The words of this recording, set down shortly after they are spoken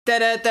Da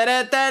da da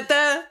da da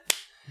da.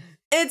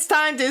 It's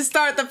time to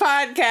start the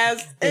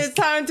podcast. It's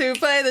time to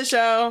play the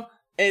show.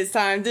 It's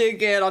time to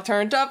get all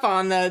turned up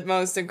on the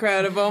most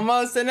incredible,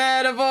 most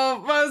inedible,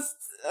 most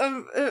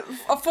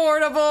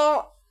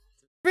affordable.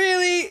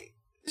 Really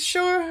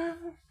sure.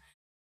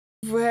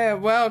 Well,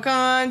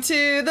 welcome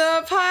to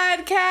the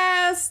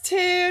podcast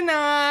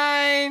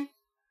tonight.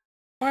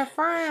 We're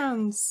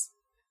friends.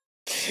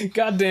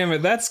 God damn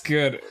it, that's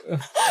good.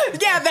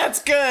 Yeah,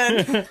 that's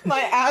good.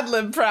 My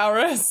ad-lib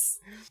prowess.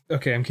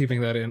 Okay, I'm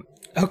keeping that in.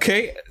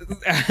 Okay,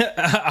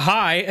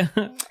 hi.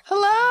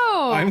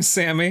 Hello. I'm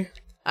Sammy.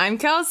 I'm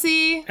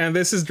Kelsey. And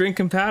this is Drink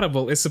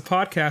Compatible. It's a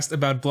podcast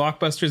about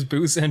blockbusters,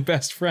 booze, and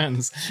best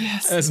friends.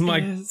 Yes, as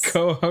my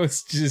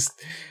co-host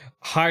just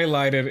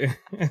highlighted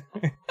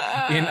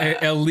in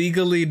a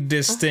legally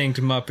distinct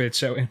Muppet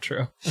Show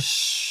intro.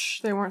 Shh,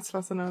 they weren't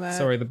supposed to know that.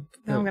 Sorry,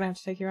 now I'm gonna have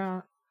to take you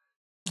out.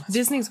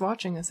 Disney's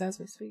watching us as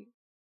we speak.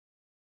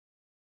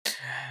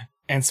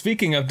 And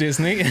speaking of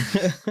Disney,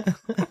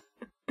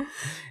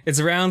 it's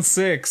round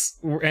 6,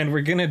 and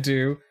we're gonna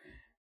do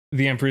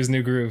The Emperor's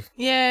New Groove.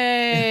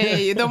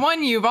 Yay! The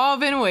one you've all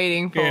been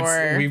waiting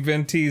for. We've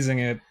been teasing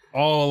it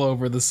all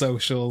over the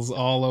socials,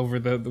 all over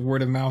the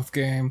word of mouth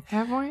game.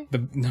 Have we?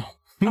 No.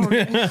 Oh,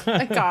 okay.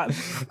 Thank God.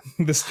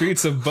 The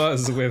streets of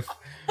buzz with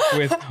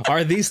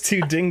are these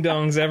two ding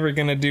dongs ever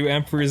gonna do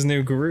Emperor's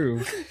New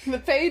Groove? The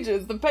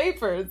pages, the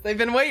papers, they've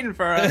been waiting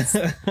for us.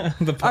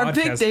 The podcast Our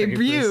big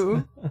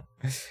debut.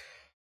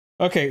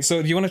 Okay,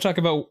 so do you want to talk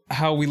about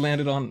how we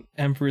landed on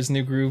Emperor's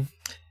New Groove?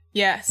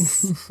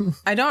 Yes.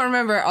 I don't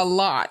remember a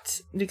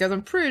lot because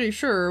I'm pretty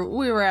sure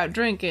we were out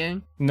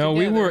drinking. No,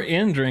 together. we were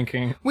in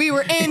drinking. We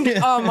were in.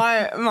 Oh,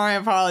 my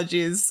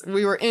apologies.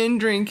 We were in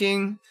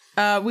drinking.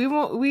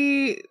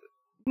 We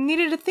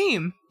needed a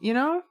theme, you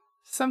know,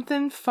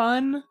 something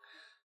fun,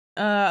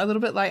 a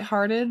little bit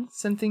lighthearted,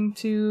 something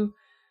to,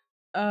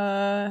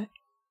 I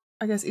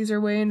guess, ease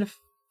our way into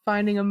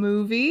finding a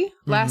movie.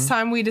 Mm-hmm. Last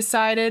time we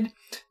decided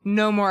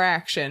no more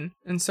action,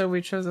 and so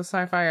we chose a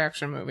sci-fi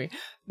action movie.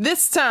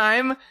 This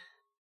time,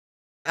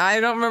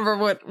 I don't remember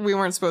what we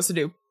weren't supposed to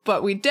do,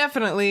 but we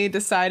definitely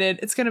decided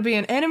it's going to be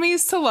an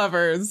enemies to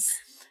lovers.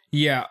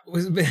 Yeah,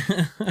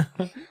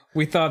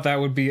 we thought that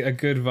would be a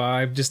good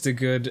vibe, just a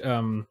good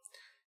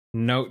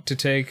note to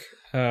take,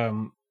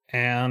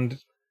 and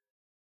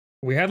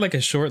we had like a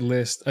short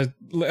list,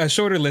 a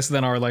shorter list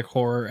than our like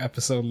horror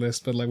episode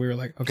list, but like we were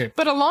like, okay,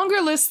 but a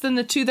longer list than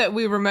the two that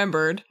we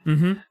remembered.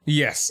 Mm-hmm.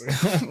 Yes,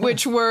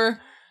 which were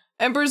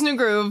Emperor's New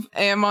Groove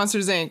and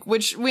Monsters Inc.,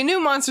 which we knew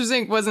Monsters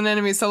Inc. wasn't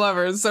enemies to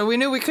lovers, so we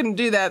knew we couldn't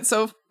do that,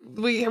 so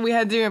we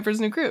had to do Emperor's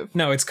New Groove.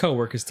 No, it's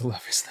co-workers to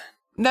lovers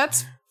then.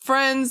 That's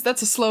friends,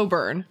 that's a slow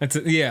burn.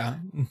 Yeah.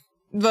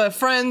 The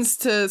friends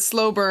to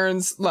slow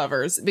burns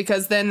lovers,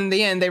 because then in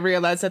the end they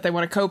realize that they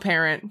want to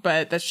co-parent,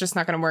 but that's just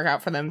not going to work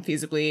out for them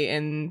feasibly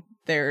in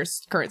their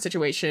current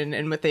situation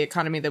and with the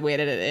economy the way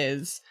that it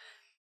is.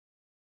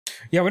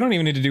 Yeah, we don't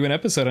even need to do an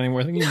episode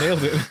anymore. I think you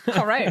nailed it.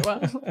 All right,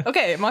 well,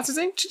 okay, Monsters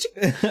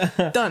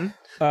Inc. Done.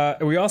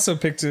 We also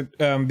picked it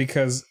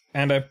because,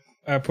 and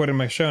I put in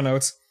my show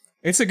notes,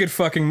 it's a good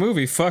fucking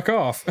movie. Fuck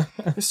off.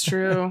 It's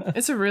true.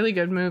 It's a really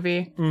good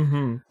movie.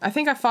 Mm-hmm. I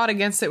think I fought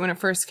against it when it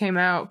first came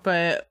out,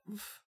 but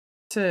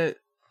to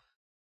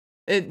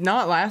it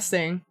not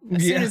lasting.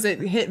 As soon as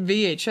it hit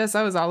VHS,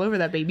 I was all over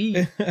that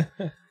baby.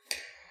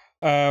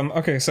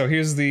 Okay, so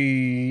here's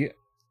the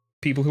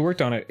people who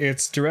worked on it.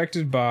 It's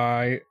directed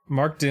by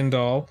Mark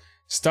Dindal,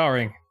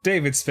 starring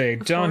David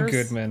Spade, John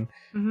Goodman,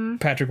 mm-hmm.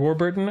 Patrick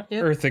Warburton,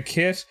 Eartha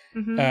Kitt,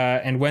 mm-hmm.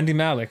 And Wendy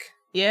Malick.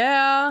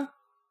 Yeah.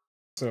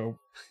 So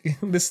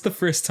this is the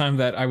first time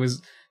that I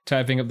was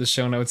typing up the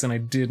show notes and I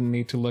didn't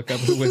need to look up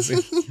who was in.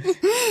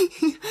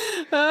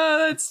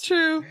 Oh, that's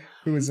true.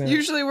 Who was in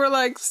Usually we're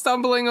like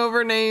stumbling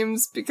over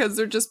names because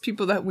they're just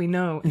people that we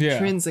know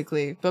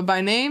intrinsically. But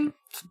by name,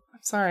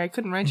 I'm sorry, I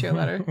couldn't write you a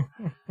letter.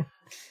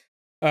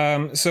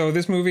 So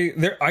this movie,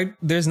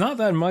 there's not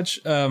that much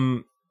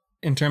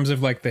in terms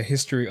of like the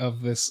history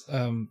of this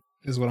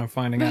is what I'm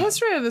finding out. The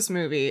history of this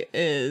movie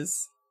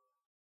is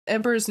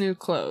Emperor's New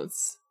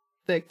Clothes.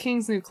 The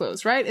King's New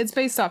Clothes, right? It's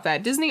based off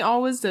that. Disney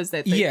always does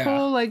that. They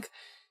pull like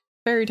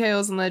fairy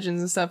tales and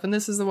legends and stuff, and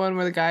this is the one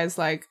where the guy's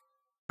like,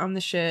 I'm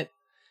the shit.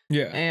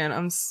 Yeah. And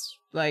I'm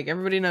like,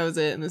 everybody knows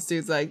it, and this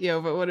dude's like,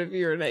 yo, but what if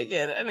you were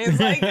naked? And he's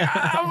like,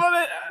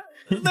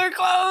 their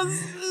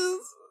clothes.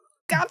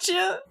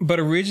 Gotcha. But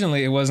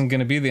originally it wasn't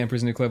going to be The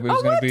Emperor's New Clothes. It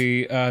was going to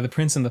be The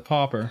Prince and the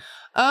Pauper.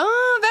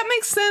 Oh, that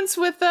makes sense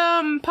with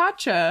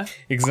Pacha.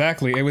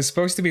 Exactly. It was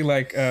supposed to be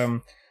like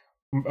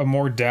a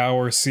more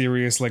dour,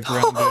 serious, like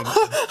grounded.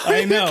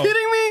 I know. Are you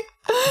kidding me?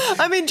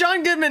 I mean,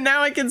 John Goodman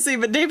now I can see,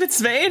 but David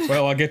Spade?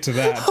 Well, I'll get to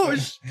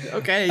that.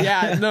 Okay,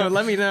 yeah, no,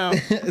 let me know.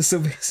 So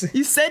basically,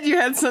 you said you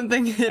had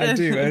something hidden. I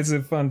do. It's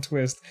a fun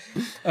twist.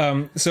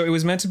 So it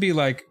was meant to be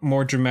like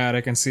more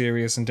dramatic and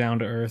serious and down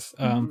to earth.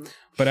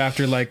 But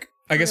after like,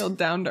 I guess, real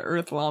down to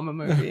earth llama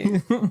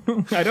movie.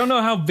 I don't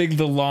know how big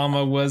the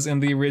llama was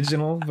in the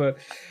original, but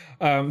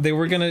They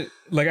were gonna,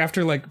 like,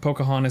 after like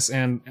Pocahontas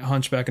and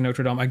Hunchback of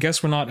Notre Dame, I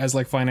guess we're not as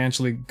like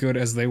financially good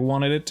as they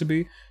wanted it to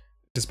be,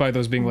 despite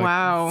those being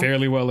like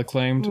fairly well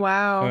acclaimed.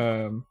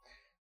 Wow.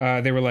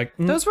 They were like,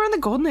 those were in the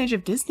golden age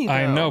of Disney, though.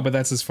 I know, but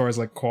that's as far as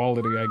like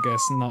quality, I guess,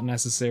 not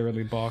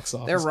necessarily box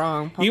office. They're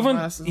wrong.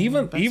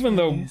 Even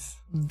though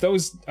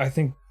those, I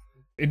think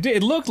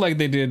it looked like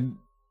they did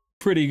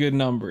pretty good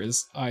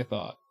numbers. I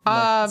thought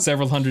like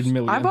several hundred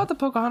million. I bought the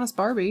Pocahontas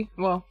Barbie.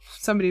 Well,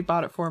 somebody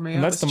bought it for me.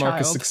 And that's the mark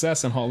of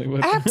success in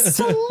Hollywood.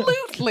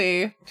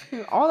 Absolutely.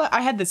 All that I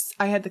had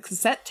the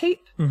cassette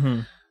tape.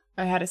 Mm-hmm.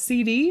 I had a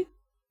CD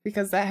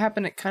because that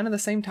happened at kind of the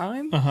same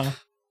time.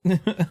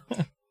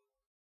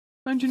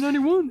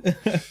 1991.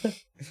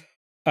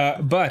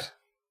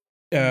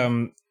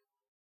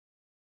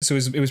 So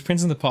it was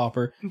Prince and the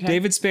Pauper. Okay.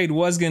 David Spade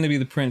was going to be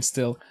the prince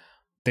still.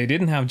 They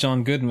didn't have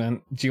John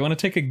Goodman. Do you want to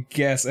take a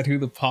guess at who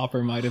the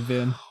pauper might have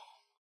been?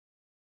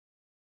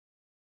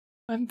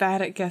 I'm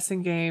bad at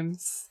guessing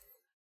games.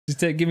 Just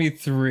give me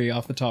 3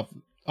 off the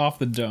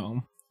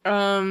dome.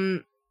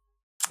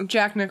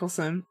 Jack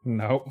Nicholson.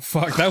 No,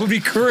 fuck, that would be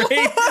great.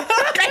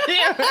 Can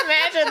you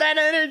imagine that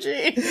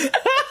energy?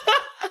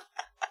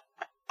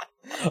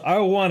 I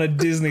want a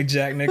Disney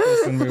Jack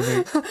Nicholson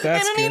movie. That's I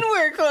don't need to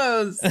wear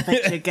clothes.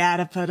 But you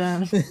gotta put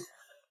on.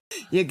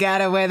 You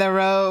gotta wear the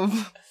robe.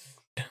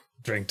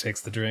 Drink takes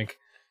the drink.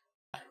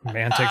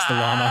 Man takes the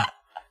llama.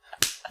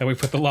 Then we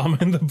put the llama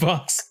in the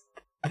box.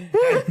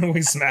 And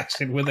we smash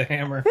it with a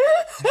hammer.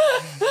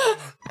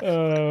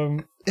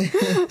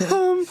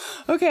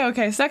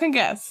 Okay. Second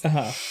guess.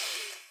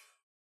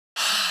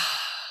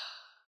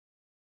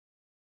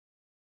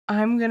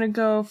 I'm gonna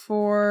go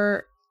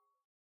for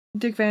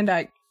Dick Van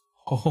Dyke.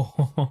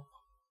 Oh.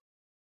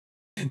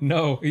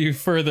 No, you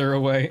further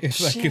away if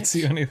Shit. I could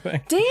see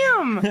anything.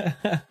 Damn.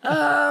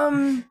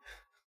 A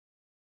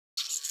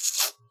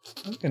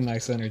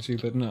nice energy,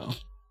 but no.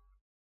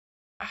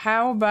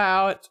 How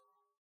about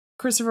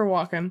Christopher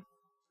Walken?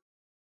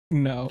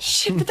 No.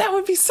 Shit, but that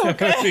would be so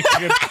good.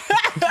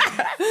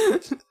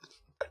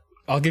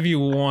 I'll give you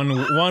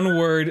one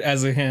word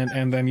as a hint,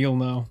 and then you'll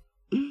know.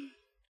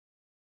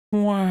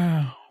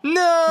 Wow.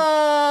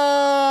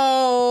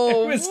 No.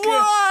 It was good.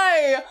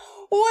 Why?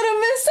 What a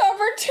missed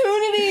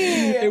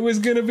opportunity. It was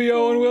gonna be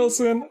Owen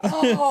Wilson.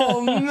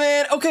 Oh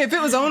man. Okay, if it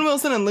was Owen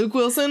Wilson and Luke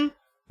Wilson.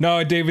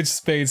 No, David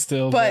Spade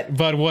still.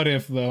 But what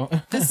if though?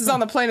 This is on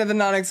the plane of the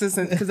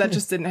non-existent because that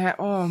just didn't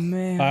happen. Oh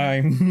man.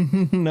 I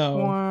know.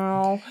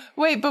 Wow.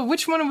 Wait, but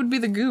which one would be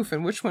the goof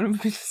and which one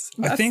would be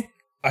the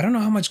I don't know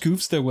how much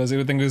goofs there was. I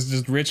would think it was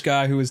just rich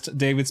guy who was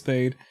David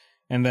Spade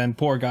and then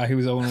poor guy who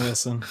was Owen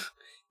Wilson.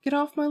 Get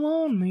off my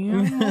lawn,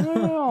 man.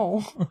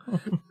 Wow.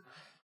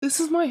 This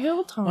is my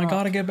hilltop. I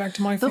gotta get back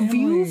to my family. The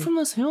view from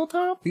this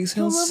hilltop. These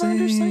hills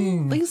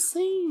sing. They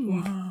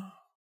sing. Wow.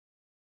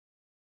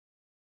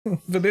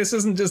 But this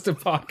isn't just a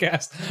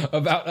podcast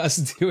about us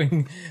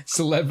doing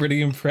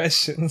celebrity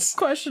impressions.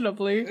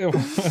 Questionably.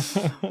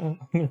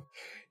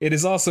 It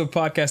is also a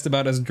podcast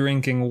about us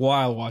drinking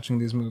while watching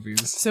these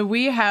movies. So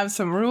we have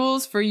some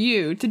rules for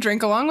you to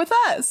drink along with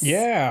us.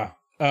 Yeah.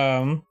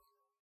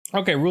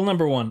 Okay, rule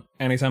number 1.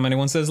 Anytime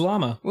anyone says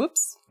llama.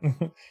 Whoops.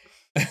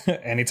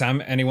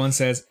 Anytime anyone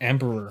says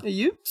emperor.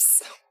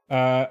 Oops.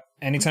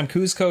 Anytime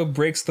Kuzco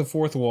breaks the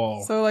fourth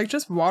wall. So like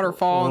just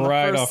waterfall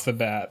right off the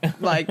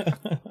bat. Like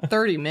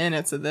 30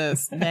 minutes of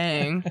this.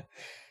 Dang.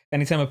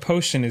 Anytime a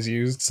potion is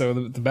used, so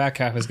the back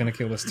half is going to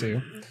kill us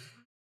too.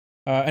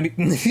 In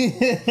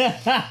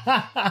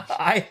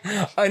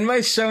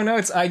my show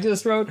notes, I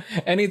just wrote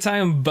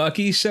anytime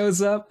Bucky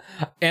shows up,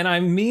 and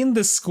I mean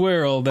the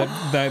squirrel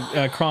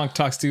that Kronk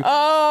talks to.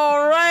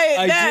 Oh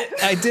right,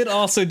 I did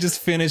also just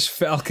finish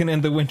Falcon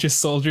and the Winter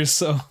Soldier,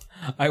 so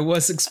I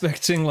was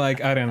expecting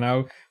like I don't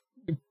know,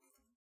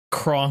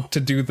 Kronk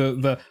to do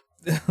the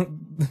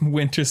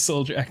Winter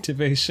Soldier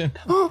activation.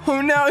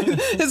 Oh no,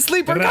 his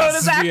sleeper code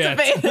is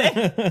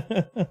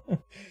activated.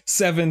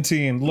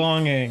 17,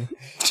 longing.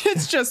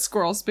 It's just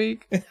squirrel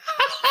speak.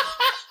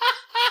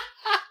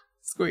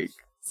 Squeak,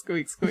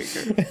 squeak,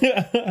 squeaker.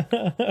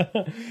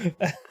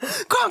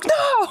 Kronk,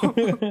 no!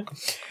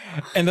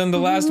 And then the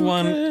last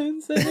one.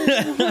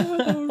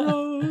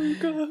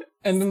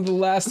 And then the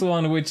last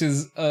one, which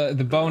is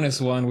the bonus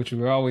one, which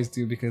we always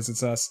do because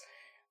it's us.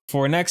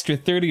 For an extra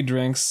 30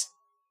 drinks.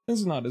 This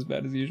is not as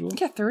bad as usual.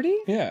 Yeah, 30?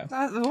 Yeah.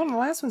 One of the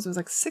last ones was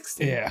like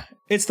 60. Yeah.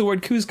 It's the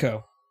word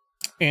Kuzco.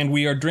 And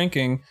we are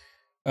drinking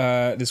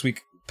this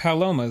week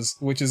Palomas,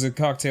 which is a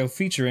cocktail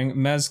featuring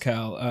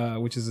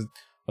mezcal, which is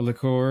a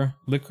liqueur.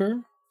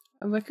 Liquor?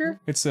 A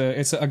liquor? It's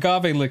a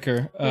agave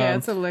liquor. Yeah,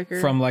 it's a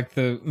liquor. From like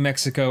the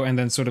Mexico and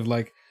then sort of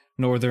like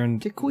northern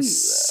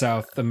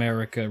South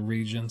America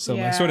region. So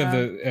like sort of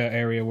the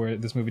area where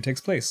this movie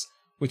takes place,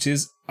 which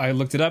is, I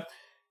looked it up.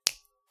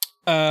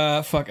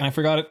 Fuck, and I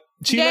forgot it.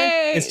 Chile?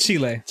 Yay! It's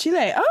Chile.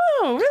 Chile.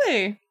 Oh,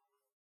 really?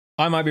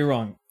 I might be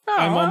wrong. Oh.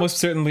 I'm almost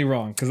certainly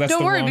wrong because that's Don't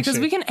the worry, wrong because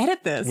shit. we can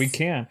edit this. We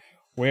can.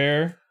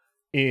 Where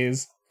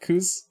is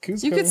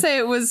Cusco. You could say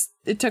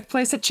it took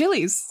place at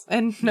Chili's,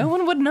 and no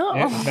one would know.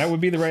 Yeah, that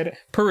would be the right.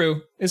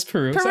 Peru is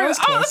Peru. Peru. So Of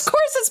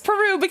course it's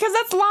Peru, because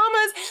that's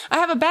llamas. I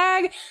have a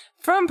bag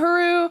from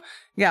Peru.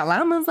 Got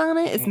llamas on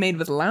it. It's made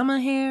with llama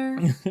hair.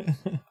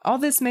 All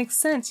this makes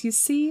sense. You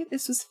see,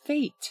 this was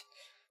fate.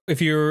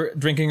 If you're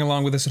drinking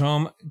along with us at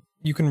home,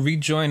 you can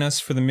rejoin us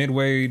for the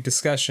midway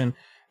discussion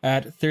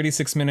at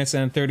 36 minutes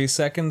and 30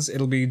 seconds.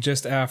 It'll be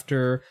just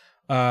after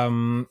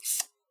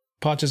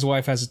Potch's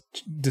wife has a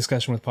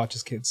discussion with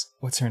Potch's kids.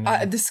 What's her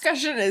name?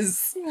 Discussion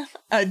is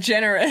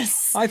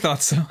generous. I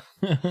thought so.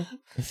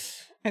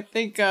 I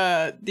think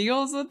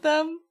deals with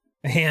them.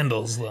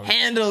 Handles them.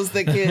 Handles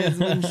the kids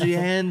when she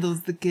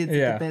handles the kids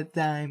Yeah. at the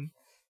bedtime.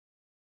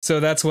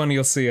 So that's when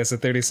you'll see us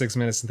at 36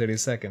 minutes and 30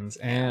 seconds.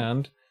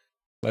 And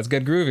let's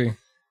get groovy.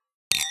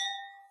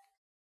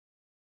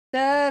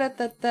 Da da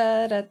da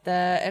da da da,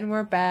 and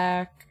we're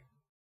back.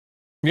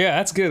 Yeah,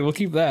 that's good. We'll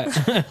keep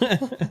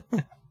that.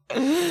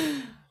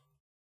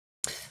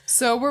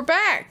 So we're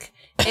back,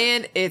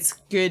 and it's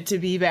good to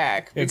be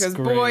back, It's because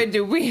great. boy,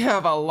 do we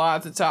have a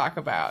lot to talk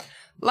about.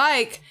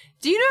 Like,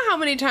 do you know how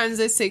many times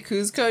they say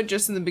Cusco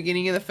just in the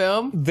beginning of the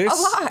film? A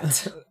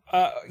lot.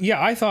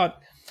 Yeah, I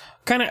thought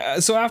kind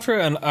of. So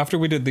after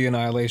we did the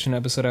Annihilation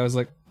episode, I was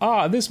like,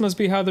 this must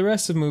be how the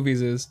rest of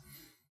movies is,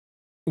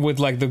 with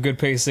like the good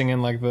pacing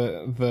and like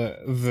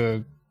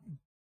the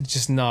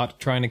just not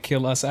trying to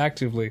kill us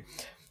actively.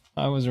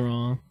 I was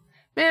wrong.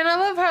 Man, I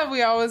love how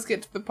we always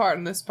get to the part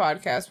in this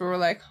podcast where we're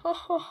like, ha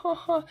ha ha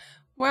ha,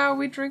 wow,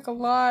 we drink a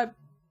lot.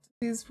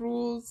 These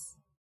rules.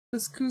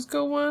 This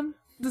Cusco one.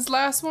 This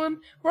last one.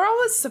 We're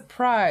always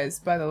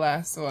surprised by the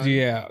last one.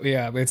 Yeah.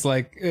 It's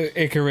like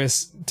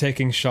Icarus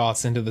taking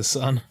shots into the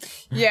sun.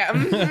 Yeah.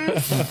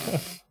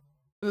 Mhm.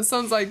 The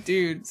sun's like,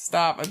 dude,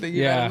 stop. I think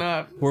you had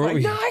enough. It's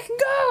like, no, I can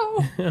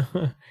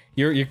go.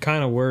 You're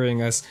kind of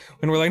worrying us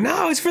when we're like,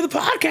 no, it's for the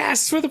podcast.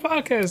 It's for the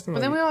podcast.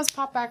 But then we always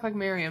pop back like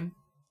Miriam.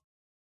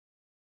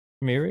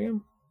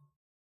 Miriam?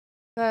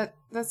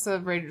 That's a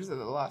Raiders of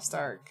the Lost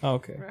Ark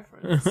Okay.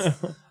 reference.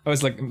 I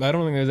was like, I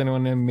don't think there's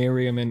anyone named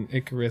Miriam in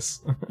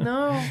Icarus.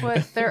 No,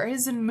 but there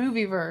is in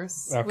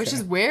Movieverse, which Okay.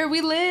 is where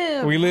we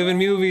live. We live in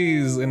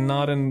movies and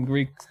not in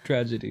Greek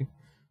tragedy.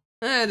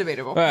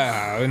 Debatable.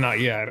 Not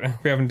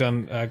yet. We haven't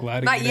done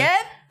Gladiator. Not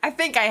yet? I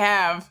think I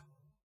have.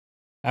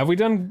 Have we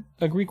done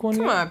a Greek one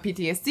Come yet? on,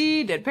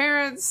 PTSD, Dead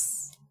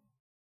Parents.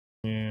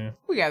 Yeah.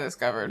 We got this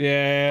covered.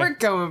 Yeah. We're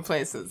going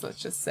places, let's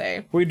just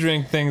say. We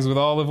drink things with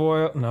olive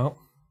oil. No.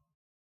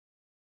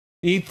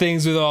 Eat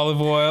things with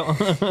olive oil.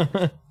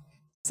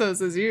 So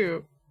says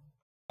you.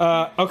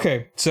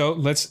 Okay, so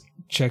let's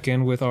check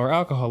in with our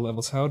alcohol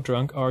levels. How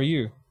drunk are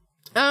you?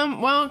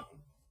 Well,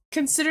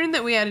 considering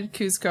that we added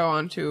Cusco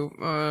onto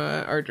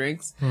our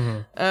drinks,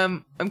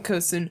 I'm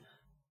coasting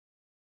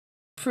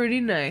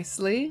pretty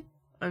nicely.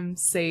 I'm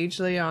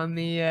sagely on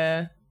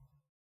the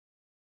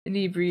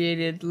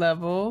inebriated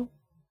level.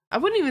 I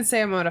wouldn't even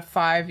say I'm at a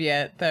 5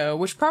 yet, though,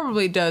 which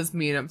probably does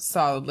mean I'm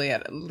solidly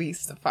at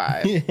least a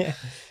 5. Yeah.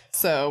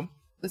 So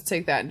let's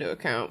take that into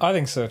account. I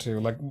think so too.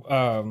 Like,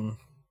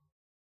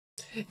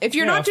 If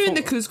you're not doing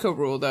the Cusco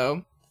rule,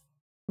 though,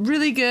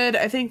 really good.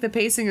 I think the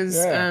pacing is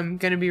going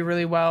to be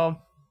really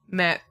well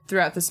met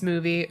throughout this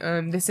movie.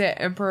 They say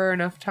Emperor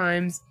enough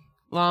times,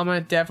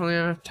 Llama definitely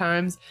enough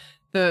times.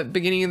 The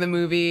beginning of the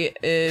movie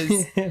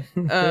is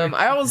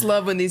I always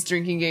love when these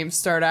drinking games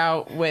start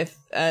out with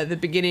the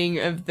beginning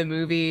of the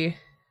movie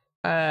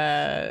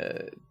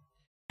having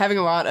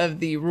a lot of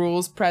the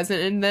rules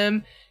present in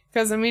them,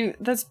 because I mean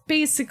that's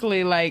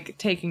basically like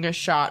taking a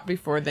shot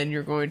before then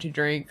you're going to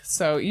drink,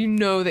 so you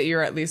know that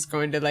you're at least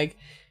going to like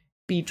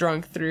be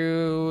drunk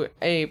through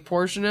a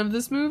portion of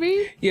this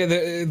movie. Yeah,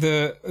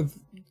 to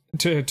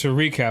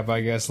recap,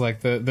 I guess,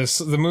 like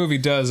the movie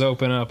does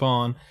open up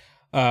on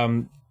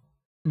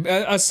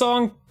a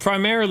song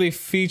primarily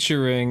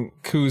featuring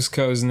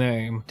Cusco's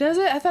name. Does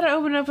it? I thought it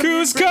opened up with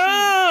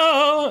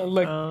Cusco!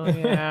 Like, oh,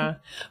 yeah.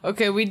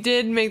 Okay, we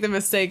did make the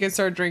mistake and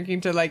start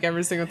drinking to like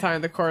every single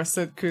time the chorus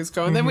said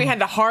Cusco, and then we had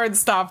to hard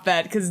stop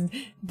that because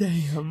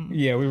damn.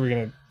 Yeah, we were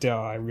gonna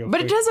die real quick.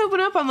 But it does open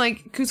up on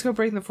like Cusco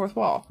breaking the fourth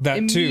wall. That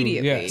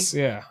immediately. too, yes,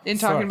 yeah. And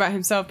talking about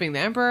himself being the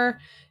emperor,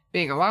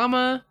 being a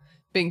llama,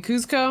 being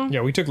Cusco.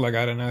 Yeah, we took like,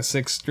 I don't know,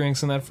 6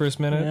 drinks in that first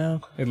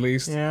minute, at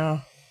least.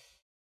 Yeah.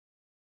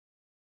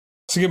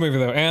 It's a good movie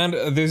though,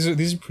 and these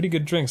are pretty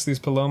good drinks. These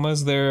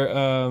Palomas,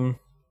 they're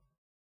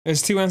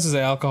there's 2 ounces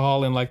of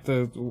alcohol in like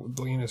the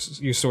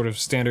your sort of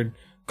standard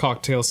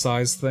cocktail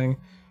size thing.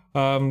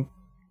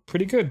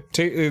 Pretty good.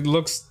 It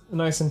looks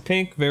nice and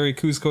pink, very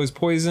Cusco's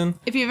poison.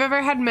 If you've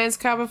ever had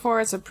mezcal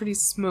before, it's a pretty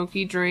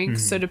smoky drink.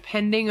 So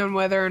depending on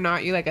whether or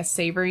not you like a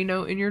savory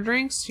note in your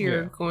drinks,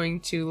 you're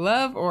going to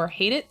love or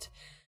hate it.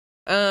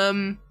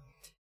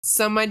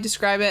 Some might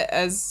describe it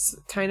as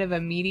kind of a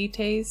meaty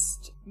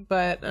taste,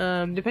 but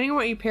depending on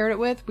what you paired it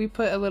with, we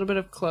put a little bit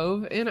of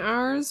clove in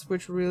ours,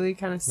 which really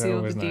kind of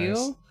sealed the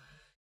deal. Nice.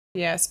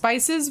 Yeah,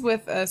 spices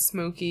with a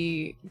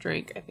smoky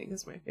drink, I think,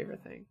 is my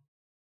favorite thing.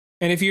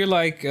 And if you're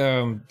like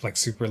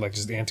super like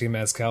just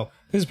anti-mezcal,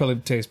 this probably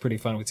tastes pretty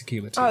fun with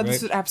tequila too, right?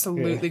 This would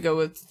absolutely go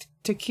with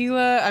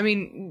tequila. I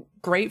mean,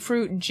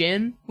 grapefruit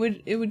gin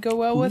would go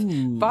well with.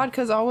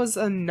 Vodka's always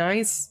a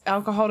nice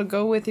alcohol to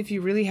go with if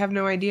you really have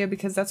no idea,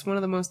 because that's one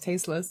of the most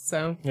tasteless.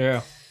 So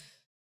yeah,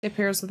 it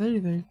pairs with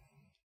anything.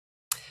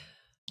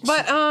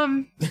 But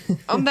on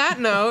that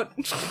note,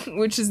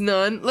 which is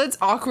none, let's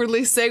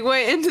awkwardly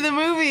segue into the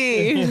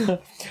movie.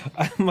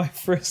 My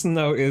first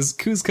note is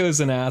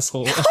Kuzco's an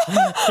asshole.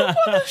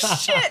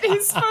 Shit,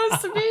 he's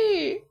supposed to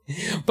be.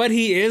 But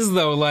he is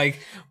though. Like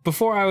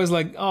before, I was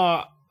like,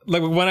 oh,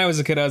 like when I was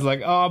a kid, I was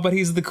like, oh, but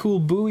he's the cool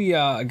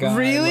booyah guy.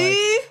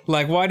 Really?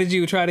 Like why did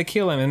you try to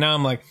kill him? And now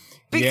I'm like,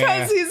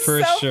 because he's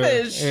for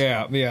selfish.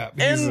 Sure. Yeah.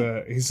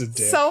 He's a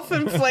dick.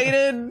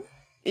 Self-inflated.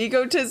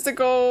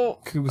 Egotistical,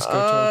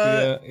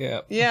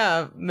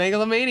 Kuzcotopia,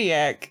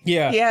 megalomaniac.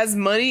 Yeah. He has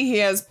money, he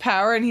has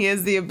power, and he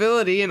has the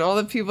ability and all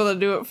the people to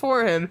do it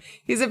for him.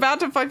 He's about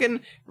to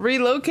fucking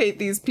relocate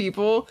these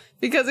people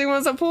because he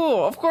wants a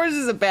pool. Of course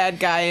he's a bad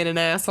guy and an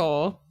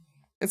asshole.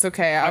 It's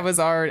okay. I was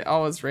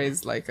always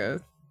raised like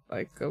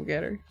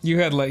go-getter.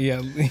 You had like,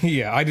 yeah,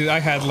 I did. I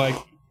had like,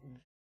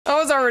 I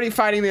was already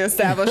fighting the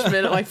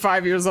establishment at like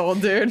 5 years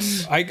old, dude.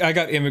 I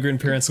got immigrant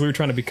parents, so we were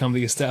trying to become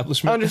the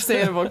establishment.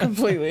 Understandable,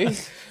 completely.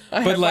 I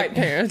had white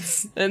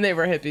parents, and they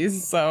were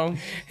hippies, so...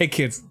 Hey,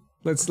 kids,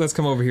 let's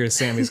come over here to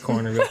Sammy's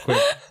corner real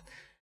quick.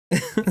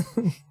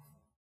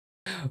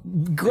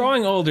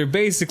 Growing older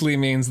basically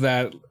means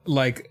that,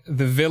 like,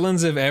 the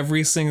villains of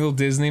every single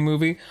Disney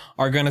movie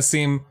are gonna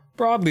seem,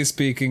 broadly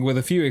speaking, with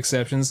a few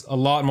exceptions, a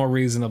lot more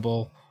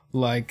reasonable.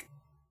 Like...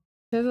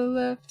 To the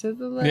left.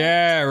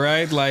 Yeah,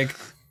 right? Like...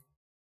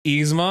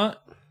 Yzma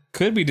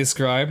could be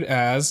described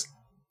as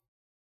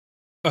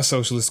a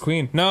socialist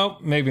queen. No,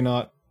 maybe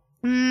not.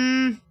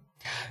 Yzma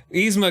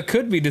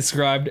could be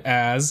described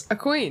as a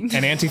queen,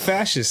 an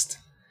anti-fascist.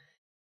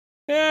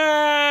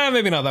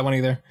 Maybe not that one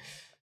either.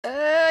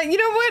 You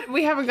know what?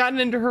 We haven't gotten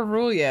into her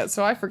rule yet,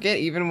 so I forget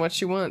even what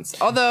she wants.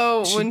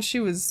 Although when she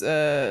was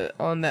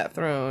on that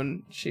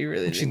throne, she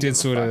really did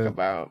sort of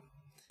about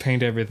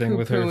paint everything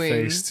with her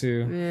face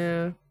too.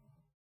 Yeah.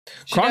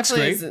 Kronk's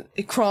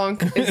great.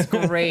 Kronk is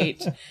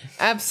great.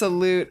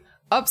 Absolute,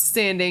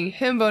 upstanding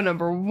himbo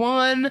number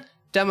 1.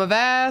 Dumb of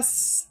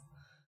ass.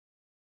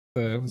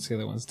 What's the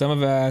other ones? Dumb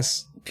of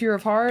ass. Pure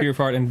of heart. Pure of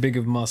heart and big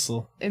of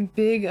muscle. And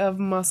big of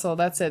muscle.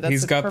 That's it.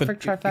 That's the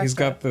perfect trifecta. He's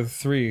got the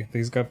 3.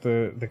 He's got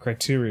the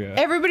criteria.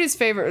 Everybody's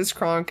favorite was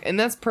Kronk, and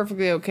that's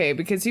perfectly okay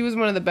because he was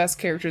one of the best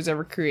characters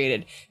ever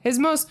created. His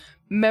most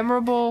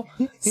memorable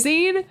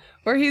scene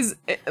where he's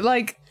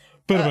like...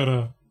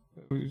 God,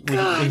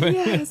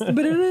 yes.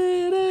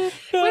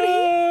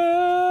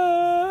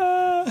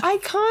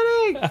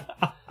 Iconic.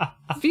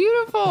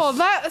 Beautiful.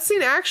 That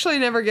scene actually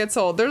never gets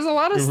old. There's a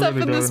lot of stuff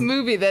in this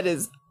movie that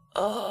is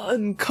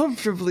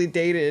uncomfortably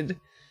dated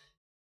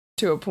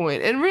to a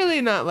point, and really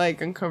not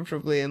like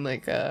uncomfortably in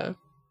like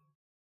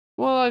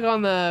like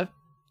on the,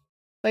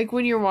 like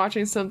when you're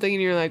watching something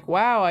and you're like,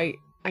 wow, I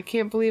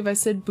can't believe I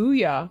said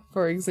booyah,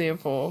 for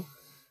example.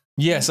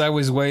 Yes, I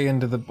was way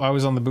into I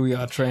was on the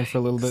booyah train for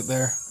a little bit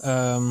there.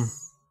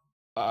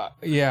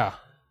 Yeah.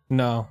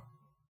 No.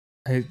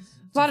 A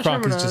lot of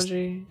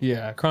terminology.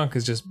 Kronk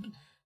is just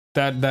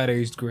that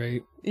aged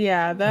great.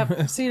 Yeah,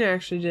 that scene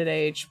actually did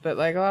age, but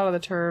like a lot of the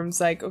terms,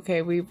 like,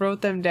 okay, we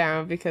wrote them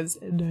down because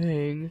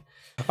dang.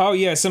 Oh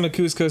yeah, some of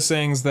Kuzco's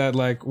sayings that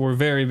like were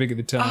very big at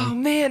the time. Oh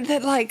man,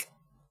 that like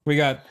we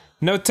got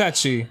no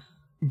touchy,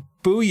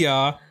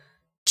 booyah,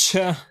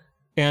 cha,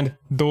 and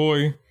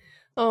doy.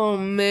 Oh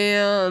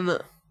man.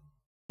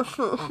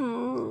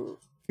 Feels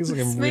like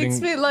this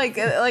makes me like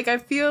I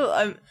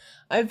feel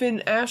I've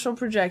been astral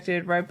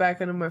projected right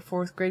back into my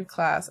 4th grade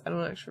class. I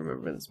don't actually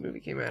remember when this movie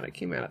came out. It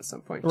came out at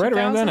some point. Right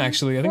around then,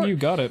 actually. I think you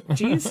got it.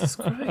 Jesus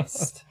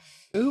Christ.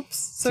 Oops.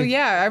 So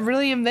yeah, I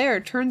really am there.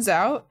 It turns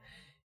out,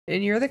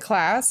 and you're the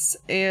class,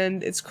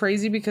 and it's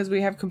crazy because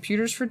we have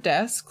computers for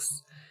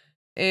desks,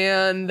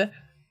 and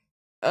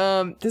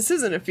this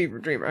isn't a fever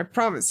dream. I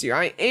promise you.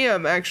 I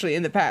am actually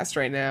in the past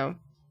right now.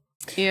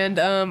 And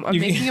I'm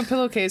making a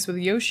pillowcase with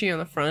Yoshi on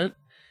the front.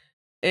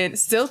 And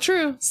still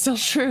true.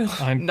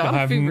 I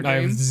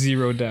have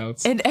 0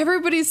 doubts. And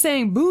everybody's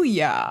saying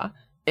booyah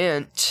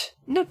and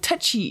no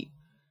touchy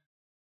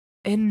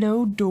and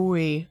no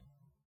doy.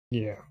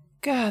 Yeah.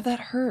 God, that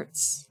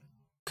hurts.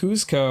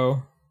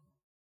 Kuzco.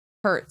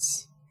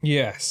 Hurts.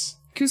 Yes.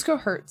 Kuzco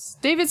hurts.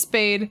 David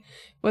Spade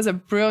was a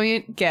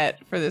brilliant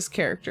get for this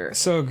character.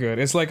 So good.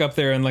 It's like up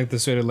there in like the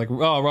sort of like,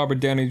 oh, Robert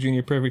Downey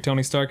Jr., perfect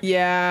Tony Stark.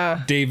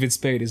 Yeah. David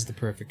Spade is the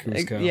perfect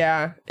Kuzco.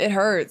 Yeah. It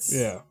hurts.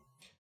 Yeah.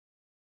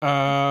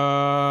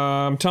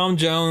 Tom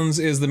Jones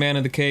is the man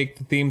of the cake,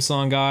 the theme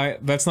song guy.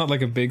 That's not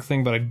like a big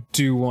thing, but I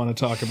do want to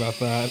talk about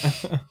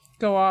that.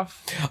 Go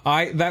off.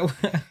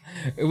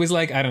 It was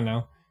like, I don't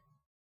know,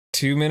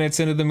 2 minutes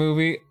into the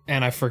movie,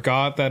 and I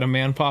forgot that a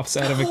man pops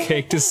out of a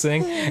cake to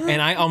sing, and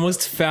I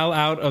almost fell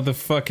out of the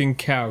fucking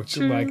couch.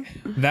 True. Like,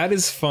 that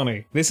is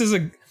funny. This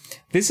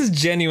is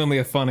genuinely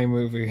a funny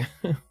movie.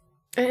 It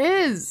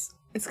is.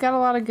 It's got a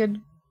lot of good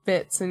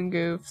bits and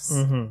goofs.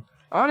 Mm-hmm.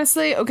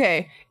 Honestly,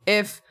 okay,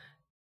 if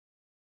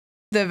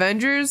the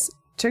Avengers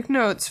took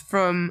notes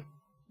from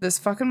this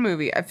fucking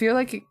movie, I feel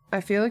like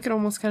it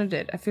almost kind of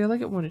did. I feel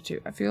like it wanted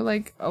to. I feel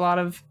like a lot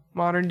of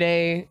modern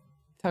day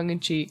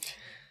tongue-in-cheek.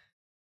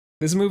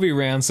 This movie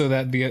ran so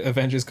that the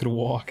Avengers could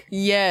walk.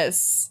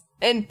 Yes.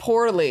 And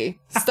poorly.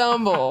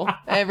 Stumble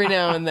every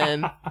now and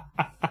then.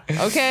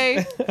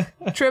 Okay?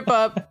 Trip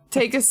up,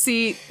 take a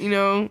seat,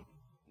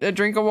 a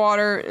drink of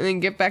water, and then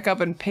get back up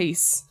and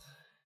pace.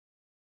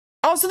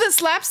 Also, the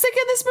slapstick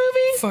in this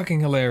movie? Fucking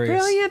hilarious.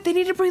 Brilliant. They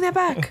need to bring that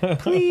back.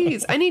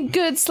 Please. I need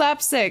good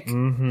slapstick.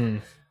 Mm-hmm.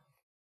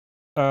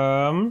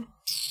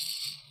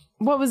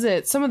 What was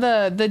it? Some of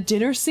the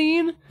dinner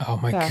scene? Oh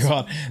my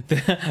god.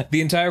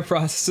 The entire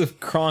process of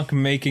Kronk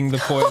making the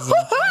poison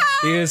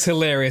is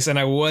hilarious, and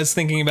I was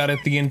thinking about it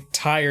the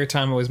entire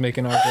time I was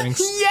making our drinks.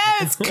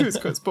 Yes!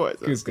 Couscous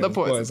poison. Couscous The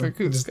poison for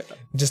Couscous.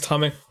 Just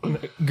humming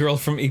Girl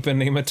from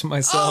Ipanema to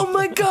myself. Oh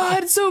my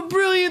god, so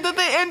brilliant that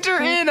they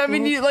enter in. I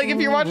mean, if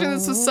you're watching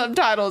this with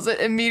subtitles, it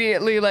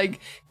immediately,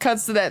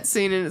 cuts to that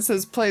scene and it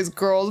says plays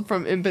Girl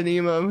from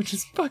Ipanema, which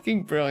is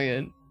fucking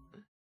brilliant.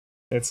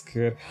 That's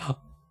good.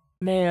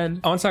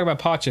 Man. I want to talk about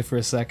Pacha for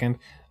a second.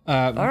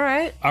 All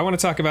right. I want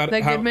to talk about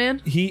That how good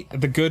man?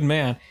 the good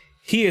man.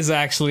 He is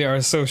actually our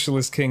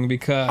socialist king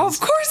because... Of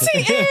course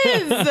he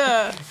is!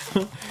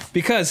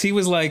 Because he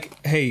was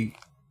like, hey,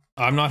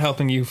 I'm not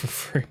helping you for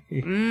free.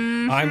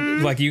 Mm-hmm.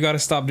 I'm like, you got to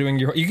stop doing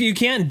your... You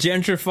can't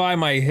gentrify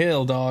my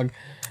hill, dog.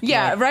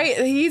 Yeah, right?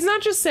 He's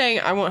not just saying,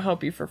 I won't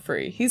help you for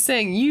free. He's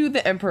saying, you,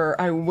 the emperor,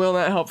 I will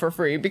not help for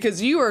free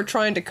because you are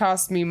trying to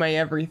cost me my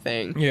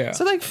everything. Yeah.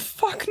 So,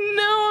 fuck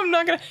no, I'm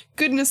not gonna...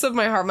 Goodness of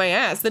my heart, my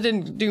ass. That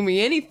didn't do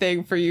me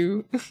anything for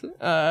you,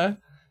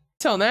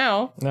 till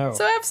now. No.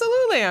 So,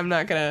 absolutely, I'm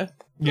not gonna...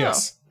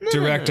 Yes. No.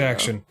 Direct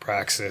action.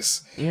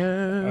 Praxis.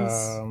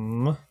 Yes.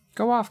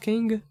 Go off,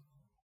 king.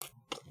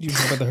 You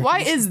know about the Why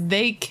Hercules? is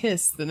they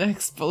kiss the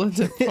next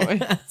bulletin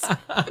point?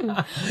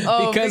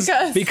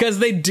 Because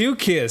they do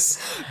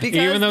kiss.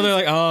 Even though they're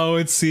like, oh,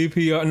 it's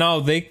CPR. No,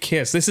 they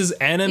kiss. This is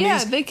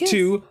enemies they kiss.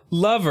 to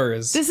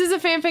lovers. This is a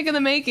fanfic in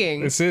the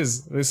making. This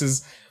is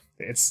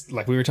it's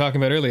like we were talking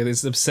about earlier.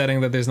 It's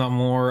upsetting that there's not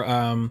more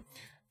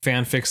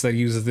fanfics that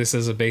uses this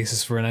as a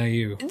basis for an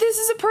AU. This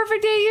is a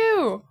perfect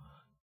AU.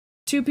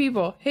 Two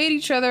people hate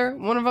each other.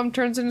 One of them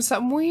turns into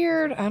something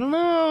weird. I don't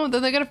know.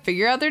 Then they gotta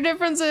figure out their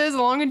differences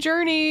along a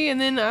journey, and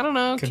then I don't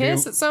know,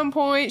 kiss at some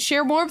point.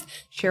 Share warmth.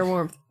 Share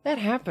warmth. That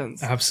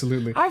happens.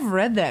 Absolutely. I've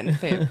read that in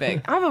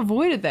fanfic. I've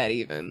avoided that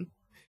even.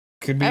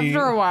 Could be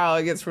After a while,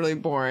 it gets really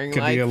boring.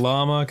 Could be a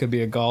llama. Could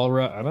be a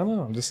Galra. I don't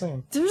know. I'm just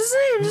saying. I'm just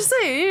saying. Just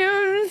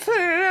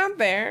putting it out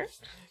there.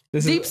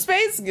 Deep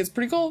space gets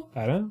pretty cold.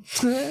 I don't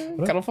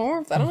know. Cuddle for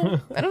warmth. I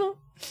don't know.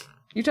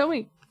 You tell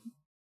me.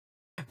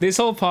 This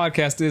whole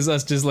podcast is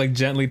us just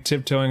gently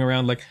tiptoeing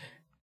around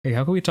hey,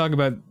 how can we talk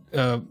about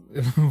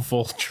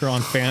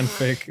Voltron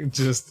fanfic?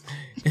 Just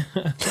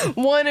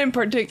one in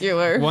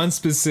particular. One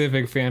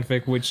specific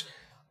fanfic, which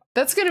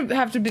that's gonna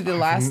have to be the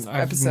last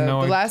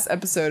episode. The last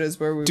episode is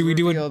where we do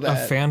a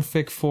that.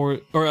 fanfic for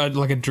or a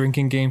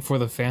drinking game for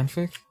the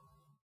fanfic?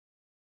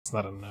 It's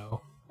not a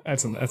no.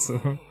 That's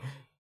a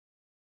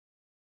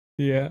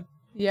yeah.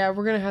 Yeah,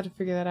 we're gonna have to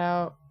figure that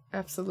out.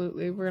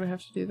 Absolutely, we're gonna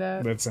have to do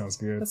that. That sounds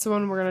good. That's the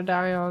one we're gonna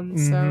die on.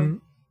 So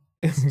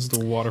it's just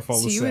a waterfall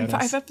of sadness. See you in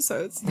 5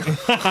 episodes. You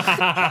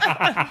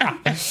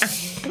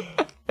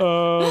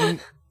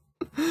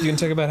can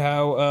talk about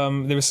how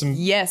there was some...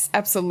 Yes,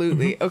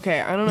 absolutely.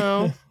 Okay, I don't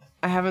know.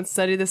 I haven't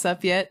studied this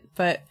up yet,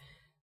 but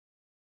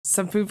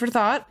some food for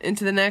thought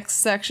into the next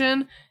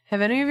section.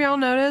 Have any of y'all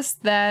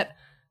noticed that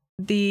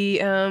the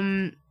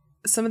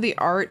some of the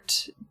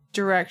art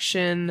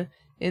direction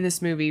in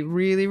this movie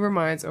really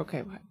reminds...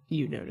 Okay,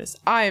 you noticed.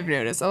 I've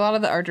noticed. A lot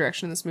of the art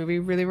direction in this movie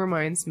really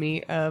reminds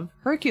me of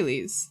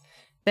Hercules.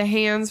 The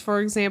hands, for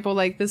example,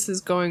 this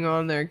is going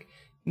on there.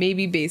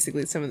 Maybe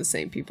basically some of the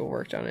same people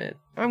worked on it.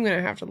 I'm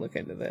gonna have to look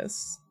into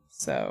this.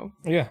 So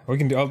yeah, we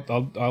can do.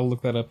 I'll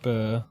look that up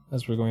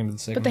as we're going into the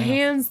second. But the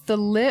hands, the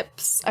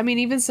lips. I mean,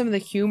 even some of the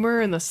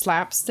humor and the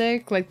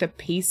slapstick, the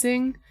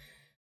pacing,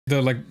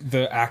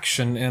 the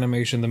action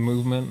animation, the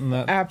movement, and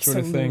that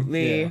absolutely. sort of thing.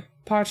 Yeah.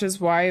 Pacha's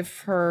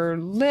wife, her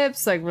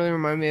lips really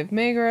remind me of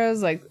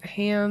Megra's.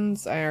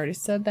 Hands, I already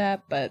said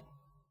that, but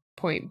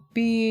point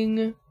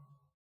being,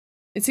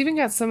 it's even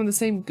got some of the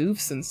same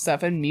goofs and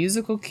stuff and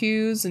musical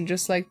cues and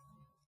just I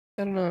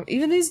don't know.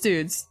 Even these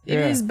dudes,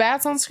 even these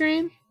bats on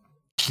screen.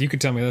 You could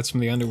tell me that's from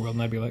the underworld,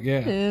 and I'd be like,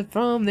 yeah.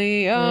 From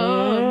the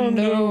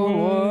underworld.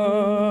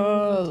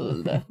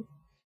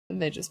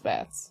 And they're just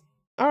bats.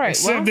 All right.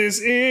 Except this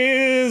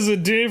is a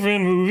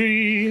different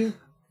movie.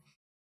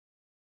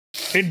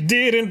 It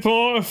didn't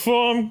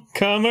perform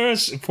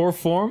commercially.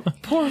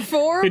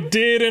 It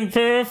didn't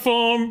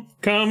perform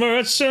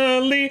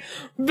commercially,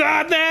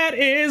 but that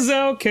is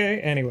okay.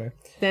 Anyway.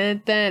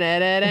 Dun, dun,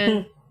 dun, dun,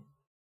 dun.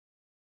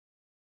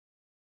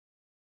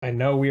 I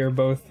know we are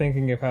both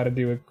thinking of how to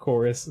do a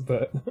chorus,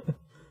 but...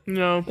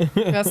 No,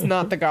 that's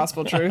not the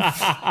gospel truth.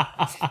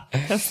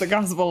 That's the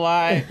gospel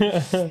lie.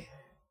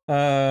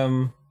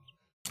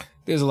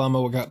 There's a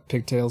llama what got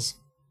pigtails.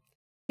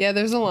 Yeah,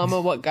 there's a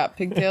llama what got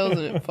pigtails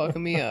and it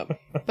fucking me up.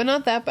 But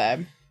not that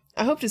bad.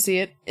 I hope to see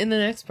it in the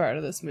next part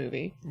of this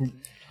movie.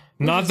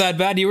 Not that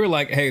bad. You were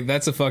like, hey,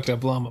 that's a fucked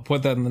up llama.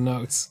 Put that in the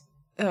notes.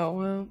 Oh,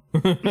 well.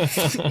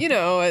 You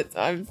know,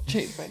 I've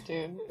changed my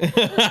tune.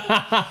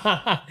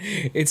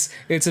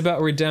 It's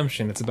about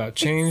redemption. It's about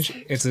change.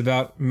 It's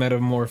about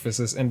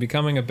metamorphosis and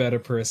becoming a better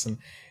person.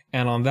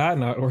 And on that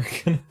note, we're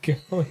going to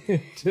go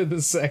into the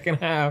second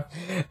half,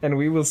 and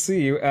we will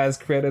see you as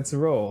credits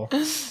roll.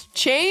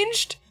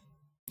 Changed?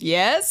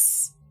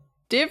 Yes.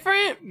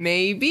 Different?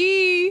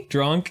 Maybe.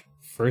 Drunk?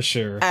 For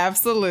sure.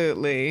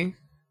 Absolutely.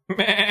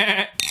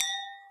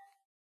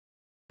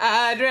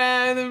 I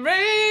drive the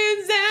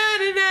rains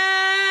down in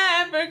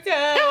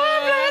Africa.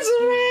 It's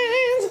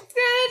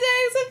gonna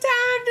take some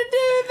time to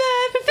do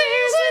the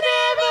things we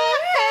never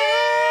had.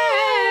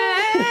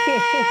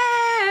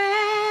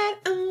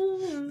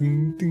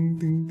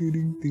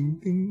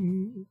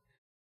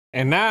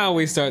 And now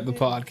we start the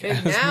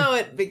podcast. And now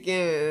it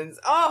begins.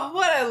 Oh,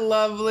 what a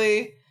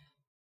lovely,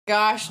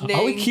 gosh dang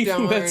Are we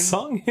keeping that darn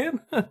song in?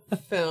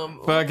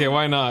 film. Fuck it,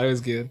 why not? It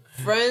was good.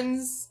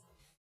 Friends,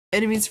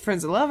 enemies,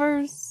 friends, and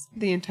lovers.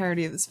 The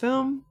entirety of this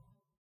film.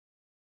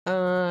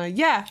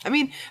 Yeah, I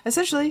mean,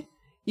 essentially,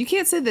 you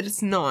can't say that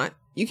it's not.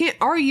 You can't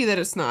argue that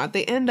it's not.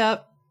 They end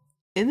up,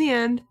 in the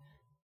end,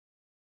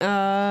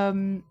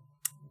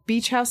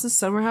 beach houses,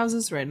 summer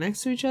houses right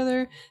next to each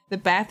other. The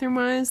bathroom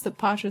wise that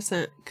Pacha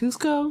sent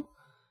Cusco,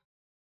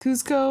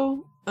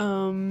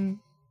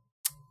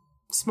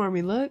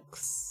 smarmy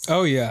looks.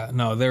 Oh yeah,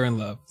 no, they're in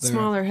love.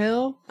 Smaller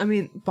hill. I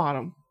mean,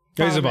 bottom.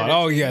 There's a bottom.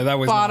 Oh yeah, that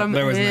was bottom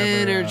there was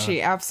energy.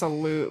 Never,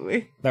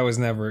 absolutely. that was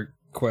never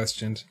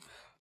questioned.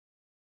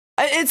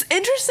 It's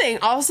interesting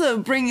also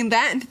bringing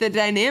that into the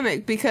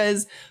dynamic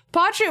because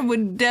Pacha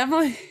would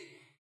definitely.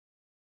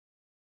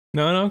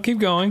 No, keep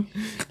going.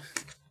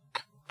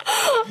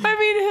 I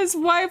mean, his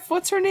wife,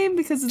 what's her name?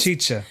 Because it's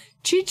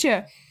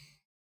Chicha.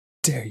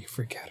 Dare you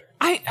forget her?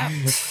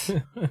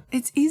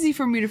 It's easy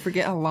for me to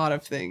forget a lot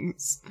of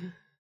things.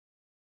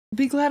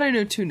 Be glad I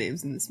know 2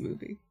 names in this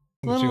movie.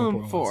 Let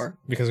alone 4.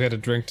 Because we had to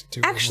drink to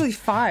 2. Actually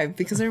 5,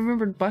 because I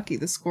remembered Bucky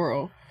the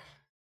squirrel.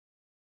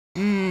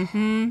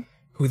 Mm-hmm.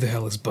 Who the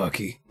hell is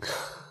Bucky?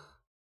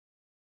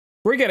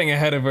 We're getting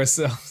ahead of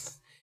ourselves.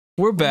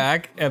 We're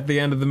back at the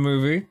end of the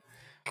movie.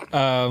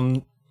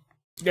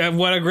 Yeah,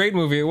 what a great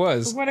movie it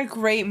was. What a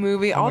great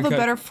movie. All the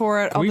better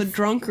for it. All the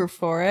drunker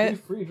for it.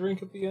 Free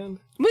drink at the end?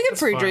 We get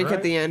free drink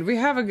at the end. We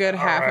have a good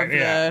half of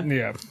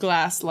the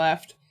glass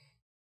left.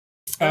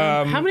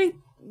 How many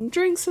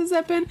drinks has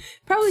that been?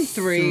 Probably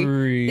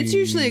 3. It's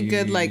usually a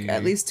good, like,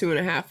 at least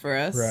 2.5 for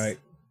us. Right.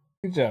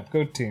 Good job.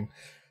 Goat team.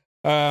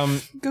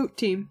 Goat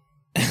team.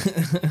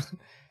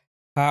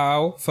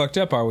 How fucked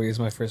up are we is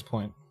my first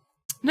point.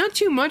 Not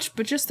too much,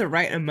 but just the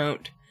right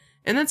amount.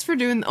 And that's for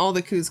doing all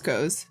the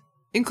Cuscos.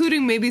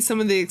 Including maybe some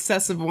of the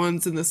excessive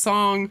ones in the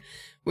song,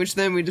 which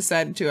then we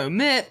decided to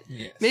omit.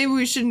 Yes. Maybe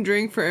we shouldn't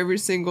drink for every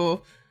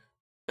single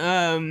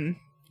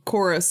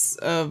chorus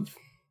of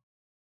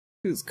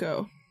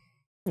Cusco.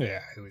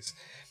 Yeah,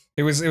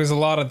 it was a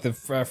lot at the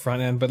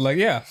front end, but like,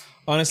 yeah,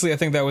 honestly, I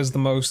think that was the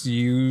most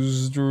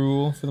used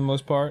rule for the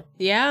most part.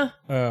 Yeah.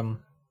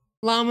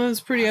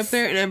 Llama's pretty up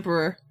there, and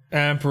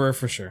Emperor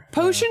for sure.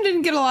 Potion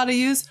didn't get a lot of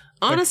use.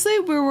 Honestly,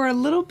 we were a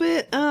little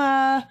bit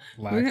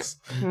lax.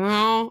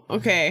 Well,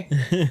 okay.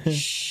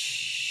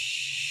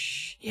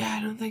 Shh. Yeah,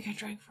 I don't think I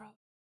drank for all.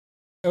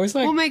 It was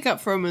like, we'll make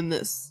up for them in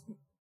this.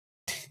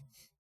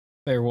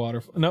 They're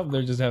waterful. Nope,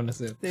 they're just having a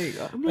sip. There you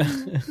go.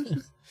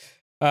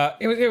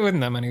 It wasn't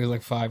that many. It was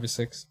like 5 or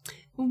 6.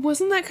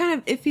 Wasn't that kind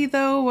of iffy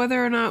though,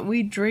 whether or not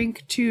we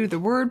drink to the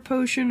word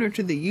potion or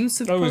to the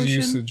use of potion? That was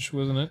usage,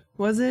 wasn't it?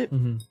 Was it?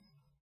 Mm-hmm.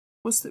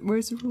 Where's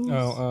the rules?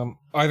 Oh,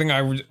 I think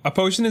a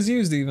potion is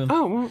used even.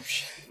 Oh, well,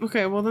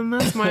 okay, well then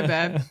that's my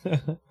bad.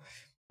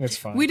 It's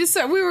fine. We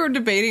were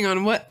debating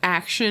on what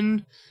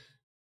action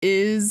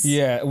is.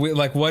 Yeah, what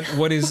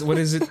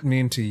does it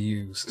mean to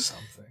use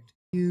something?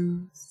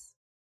 Use.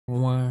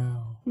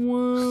 Wow.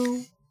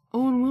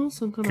 Owen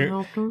Wilson could have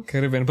helped her.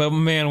 Could have been, but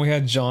man, we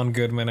had John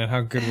Goodman, and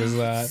how good was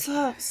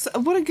that?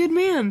 What a good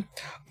man.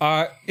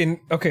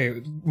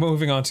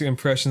 Moving on to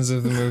impressions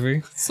of the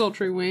movie.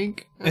 Sultry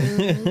wink.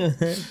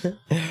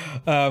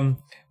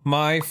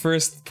 My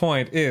first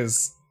point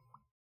is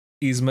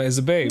Yzma is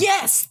a babe.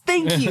 Yes,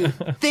 thank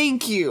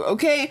you.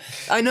 Okay,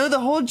 I know the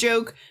whole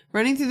joke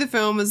running through the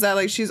film is that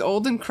like she's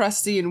old and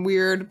crusty and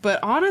weird,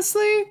 but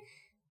honestly,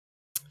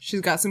 she's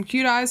got some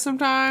cute eyes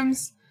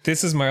sometimes.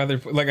 This is my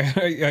other, like,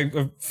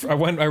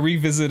 I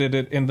revisited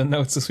it in the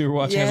notes as we were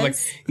watching. Yes. I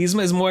was like,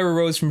 Yzma is Moira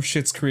Rose from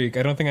Schitt's Creek.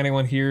 I don't think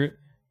anyone here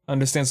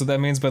understands what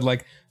that means, but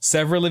like,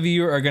 several of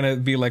you are gonna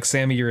be like,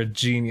 Sammy, you're a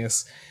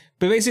genius.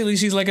 But basically,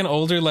 she's like an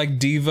older, like,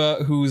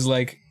 diva who's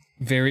like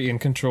very in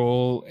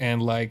control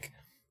and like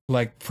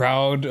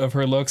proud of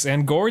her looks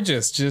and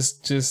gorgeous.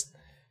 Just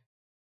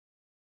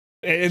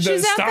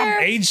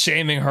stop age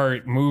shaming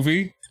her,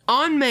 movie.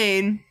 On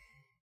Maine,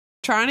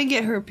 trying to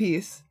get her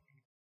piece.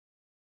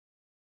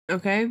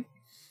 Okay?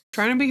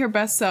 Trying to be her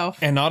best self.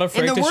 And not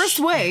afraid in the worst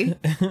way.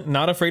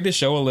 Not afraid to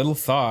show a little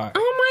thought.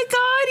 Oh my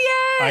god,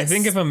 yes! I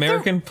think if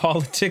American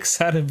politics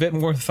had a bit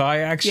more thigh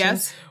action,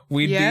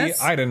 we'd be,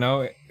 I don't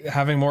know,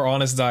 having more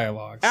honest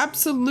dialogues.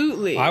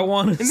 Absolutely. I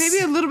want to... And maybe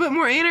a little bit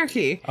more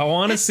anarchy. I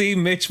want to see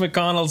Mitch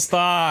McConnell's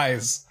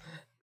thighs.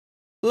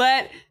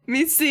 Let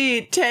me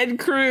see Ted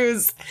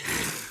Cruz.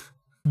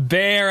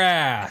 Bare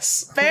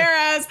ass. Bare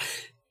ass.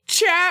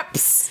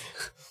 Chaps.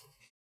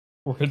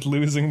 We're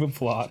losing the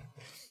plot.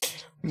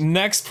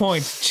 Next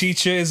point.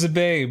 Chicha is a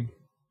babe.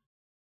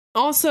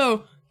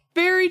 Also,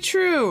 very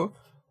true.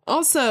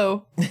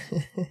 Also...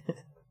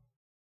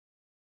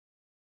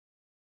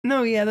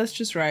 No, yeah, that's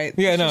just right.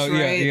 Yeah, that's no,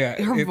 right. yeah.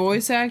 Her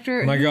voice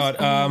actor. My God,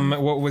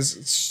 what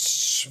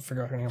was... I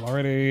forgot her name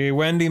already.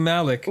 Wendy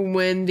Malick.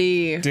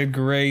 Wendy. Did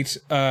great.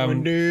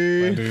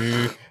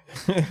 Wendy.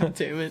 God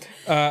damn it.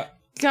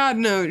 God,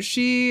 no,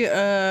 she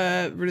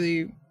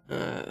really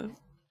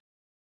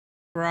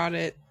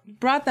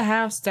brought the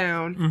house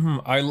down. Mm-hmm.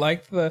 I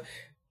liked the...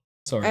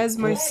 Sorry. As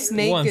my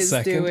snake is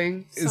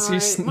doing. Sorry,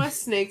 Is my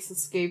snake's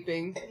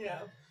escaping. Yeah.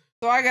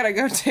 So I gotta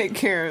go take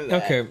care of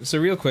that. Okay, so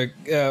real quick,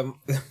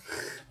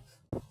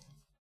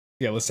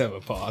 yeah, let's have a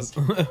pause.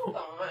 Hold on.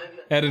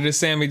 Editor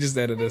Sammy, just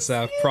edit this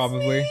out,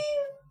 probably. What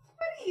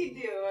are you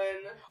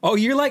doing? Oh,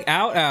 you're like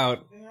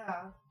out.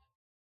 Yeah.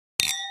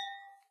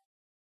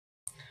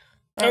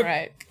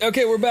 Alright.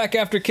 Okay, we're back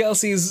after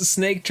Kelsey's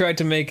snake tried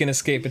to make an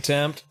escape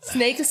attempt.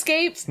 Snake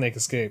escape? Snake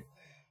escape.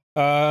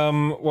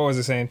 What was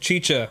I saying?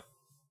 Chicha.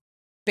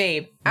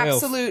 Babe.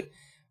 Absolute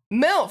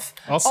MILF.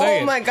 I'll say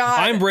it. Oh my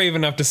god. I'm brave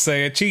enough to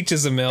say it.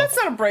 Chicha's a MILF. That's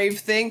not a brave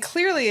thing.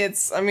 Clearly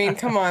it's, I mean,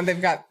 come on,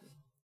 they've got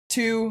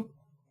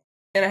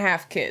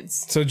 2.5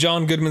 kids. So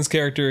John Goodman's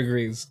character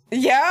agrees.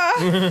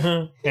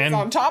 Yeah. And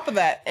on top of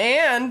that.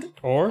 And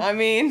or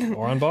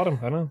on bottom.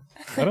 I don't know.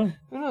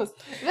 Who knows?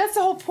 That's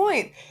the whole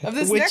point of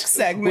this next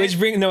segment.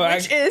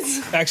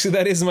 Actually,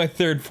 that is my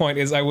third point.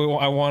 Is I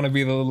want to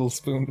be the little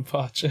spoon to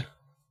Pacha.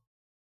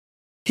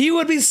 He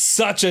would be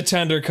such a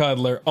tender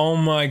cuddler. Oh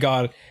my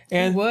god.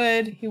 And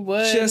he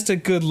would. Just a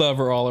good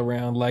lover all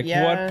around. Like,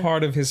 what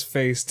part of his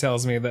face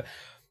tells me that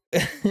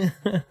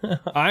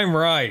I'm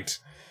right?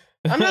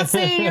 I'm not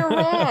saying you're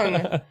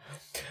wrong.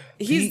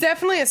 He's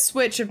definitely a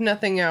switch if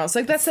nothing else.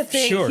 Like, that's the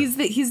thing. Sure.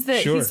 He's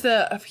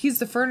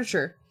the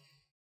furniture.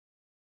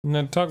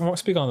 No,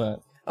 speak on that.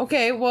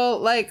 Okay, well,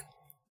 like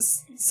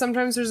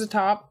sometimes there's a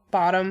top,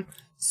 bottom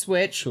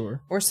switch.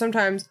 Sure. Or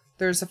sometimes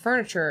there's a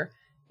furniture,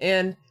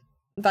 and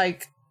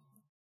like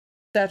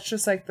that's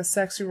just like the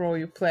sexy role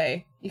you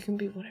play. You can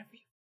be whatever you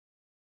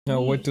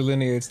Now, need. what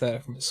delineates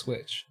that from a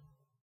switch?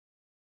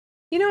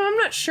 You know, I'm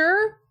not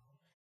sure.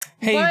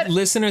 Hey,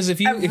 listeners,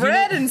 if you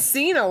read and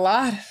seen a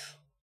lot.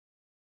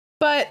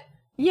 But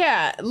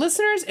yeah,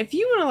 listeners, if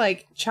you want to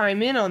like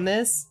chime in on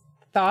this,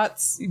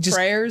 thoughts,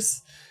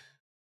 prayers,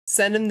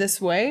 send them this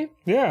way.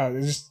 Yeah,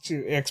 just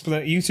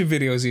explain YouTube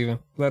videos even.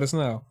 Let us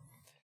know.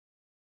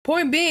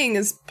 Point being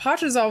is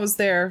Pacha's always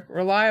there,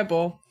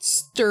 reliable,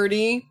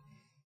 sturdy,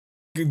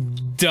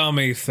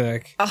 dummy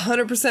thick,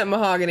 100%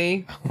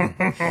 mahogany.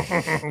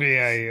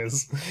 Yeah, he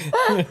is.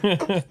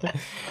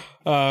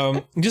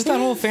 Just that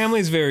whole family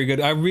is very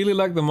good. I really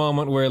like the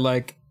moment where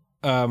like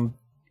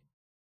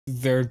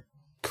they're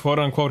quote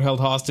unquote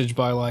held hostage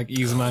by like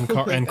Yzma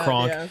and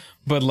Kronk, yeah.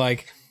 But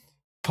like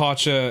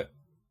Pacha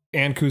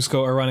and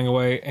Kuzco are running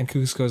away, and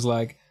Kuzco's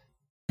like,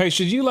 hey,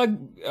 should you, like,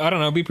 I don't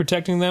know, be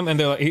protecting them? And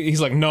they're like,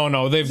 he's like,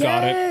 no, they've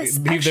got it.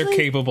 They're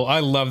capable. I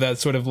love that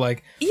sort of,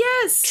 like,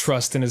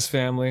 trust in his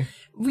family.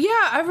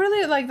 Yeah, I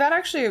really, like, that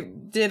actually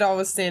did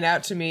always stand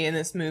out to me in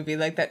this movie,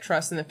 like, that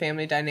trust in the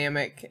family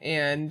dynamic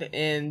and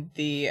in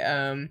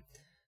the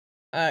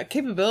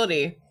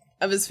capability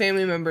of his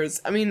family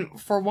members. I mean,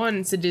 for one,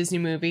 it's a Disney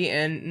movie,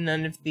 and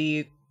none of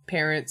the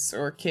parents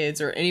or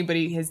kids or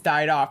anybody has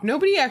died off.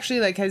 Nobody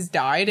actually like has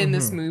died in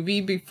this movie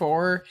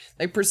before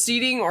like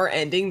preceding or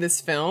ending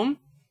this film,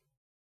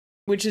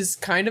 which is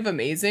kind of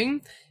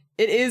amazing.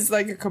 It is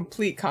like a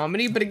complete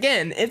comedy, but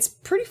again, it's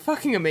pretty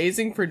fucking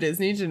amazing for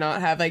Disney to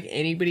not have like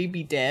anybody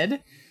be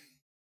dead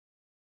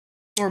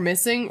or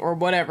missing or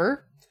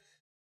whatever.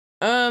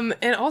 And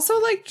also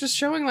like just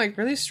showing like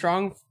really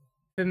strong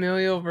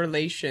familial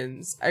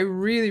relations. I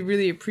really,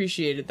 really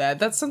appreciated that.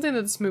 That's something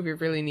that this movie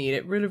really needed.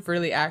 It would have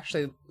really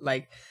actually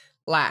like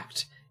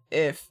lacked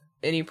if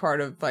any part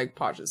of like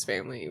Pacha's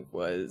family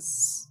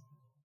was,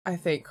 I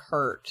think,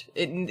 hurt.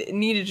 It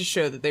needed to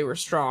show that they were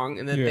strong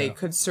and that they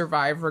could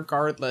survive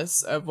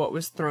regardless of what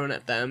was thrown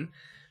at them.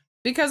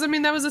 Because I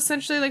mean that was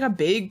essentially like a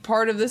big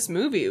part of this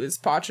movie. It was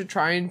Pacha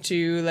trying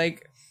to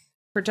like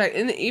protect,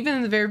 and even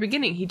in the very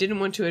beginning, he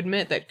didn't want to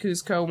admit that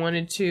Kuzco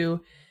wanted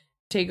to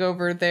take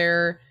over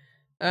their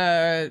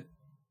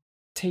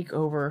take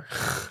over.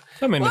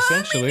 I mean,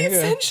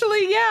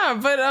 essentially, yeah,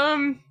 but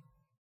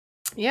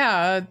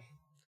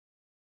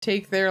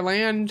take their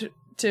land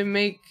to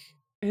make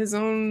his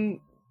own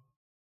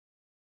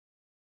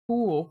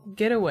cool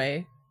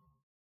getaway.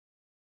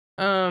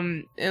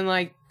 And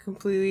like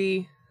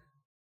completely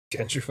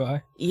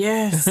Gentrify.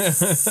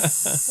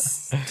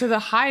 Yes. To the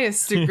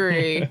highest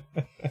degree.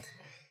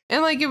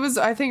 And like it was,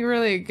 I think,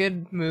 really a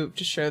good move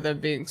to show them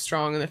being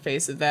strong in the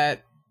face of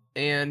that.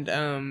 And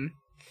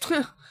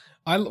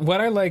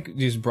what I like,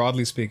 just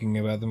broadly speaking,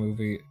 about the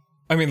movie,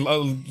 I mean,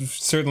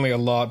 certainly a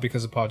lot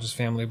because of Podge's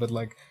family, but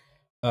like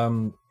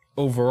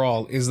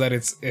overall, is that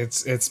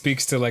it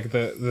speaks to like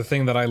the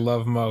thing that I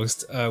love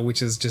most,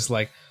 which is just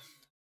like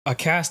a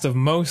cast of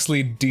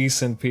mostly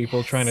decent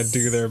people trying to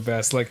do their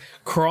best. Like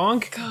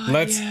Kronk,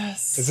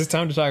 is this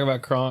time to talk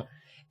about Kronk?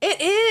 It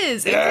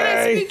is. And can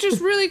I speak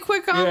just really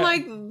quick on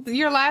like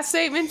your last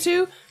statement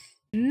too?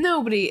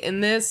 Nobody in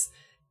this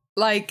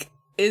like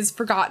is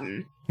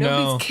forgotten.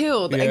 Nobody's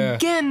killed. Yeah.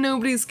 Again,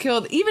 nobody's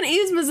killed. Even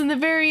Yzma's in the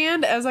very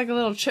end as like a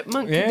little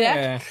chipmunk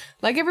cadet.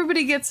 Like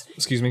everybody gets.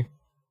 Excuse me,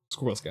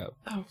 Squirrel Scout.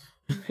 Oh,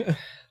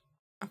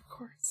 of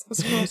course, a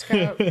Squirrel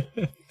Scout.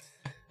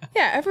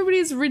 Yeah,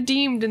 everybody's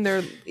redeemed in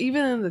their,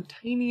 even in the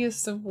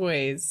tiniest of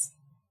ways.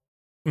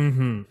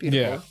 Mm-hmm.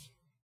 Beautiful. Yeah.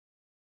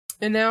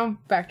 And now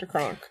back to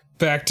Kronk.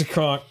 Back to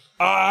Kronk.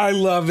 I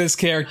love this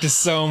character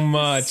so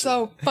much.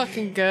 So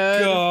fucking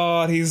good.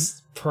 God,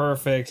 he's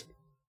perfect.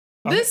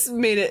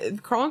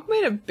 Kronk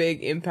made a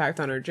big impact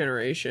on our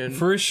generation.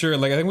 For sure.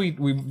 Like, I think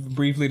we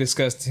briefly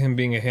discussed him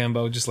being a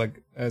himbo, just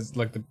like as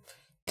like the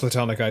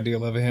platonic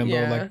ideal of a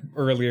himbo, like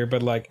earlier,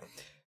 but like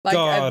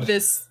God. At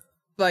this,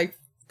 like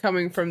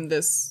coming from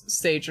this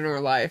stage in our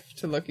life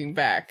to looking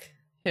back,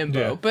 himbo.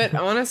 Yeah. But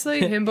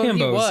honestly, himbo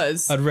he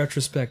was. A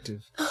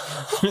retrospective.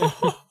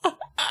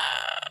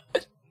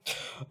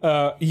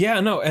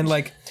 And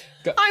like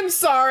I'm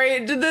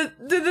sorry, did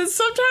the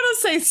subtitle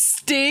say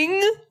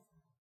Sting?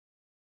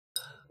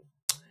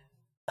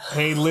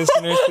 Hey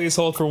listeners, please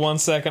hold for 1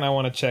 second. I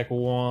want to check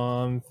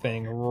one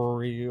thing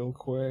real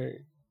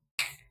quick.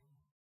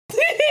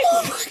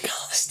 Oh my god.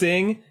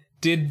 Sting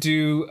did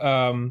do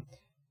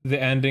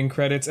the ending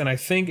credits, and I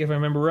think if I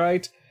remember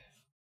right,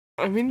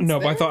 but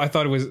I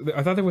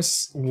thought there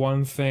was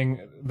one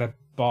thing that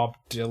Bob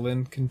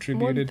Dylan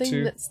contributed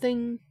to. That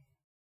Sting.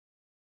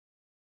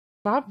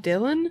 Bob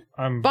Dylan?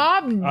 I'm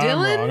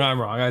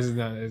wrong. As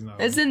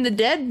in the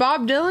dead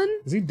Bob Dylan?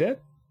 Is he dead?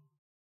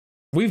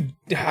 We've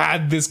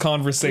had this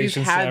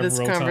conversation several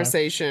times.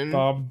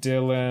 Bob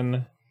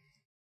Dylan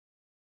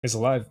is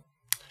alive.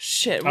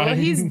 Shit, well,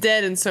 he's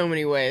dead in so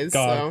many ways.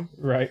 God, so.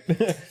 Right.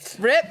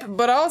 Rip,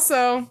 but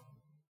also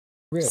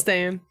Rip.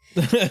 Stan.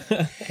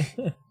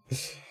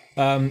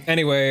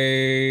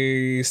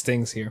 Anyway,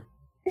 Sting's here.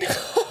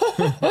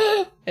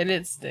 And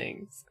it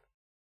stings.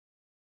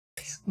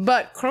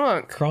 But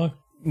Kronk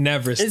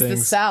never stings. Is the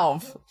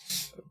salve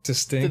to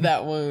sting to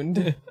that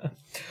wound.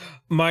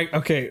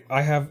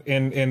 I have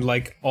in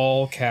like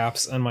all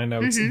caps on my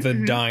notes the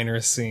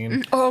diner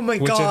scene. Oh my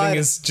god. Which I think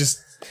is just,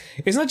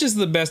 it's not just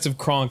the best of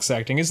Kronk's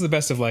acting, it's the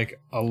best of like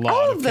a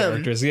lot of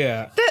characters.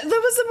 Yeah. That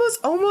was the most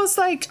almost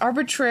like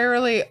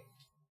arbitrarily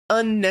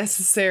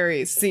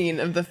unnecessary scene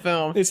of the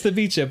film. It's the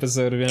beach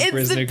episode of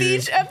Emperor's New Groove.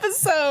 It's the beach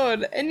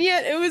episode, and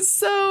yet it was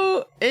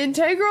so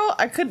integral.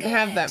 I couldn't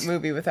have that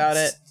movie without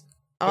it.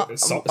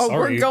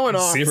 Sorry, we're going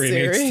off. Siri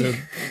needs to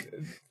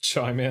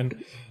chime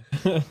in.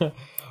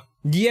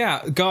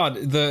 Yeah, God,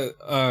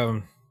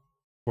 the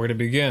where to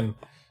begin?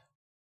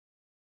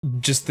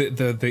 Just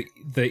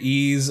the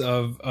ease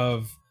of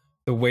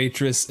the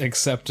waitress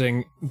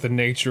accepting the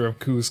nature of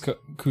Kuzco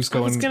and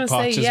Pacha's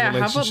relationship.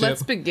 How about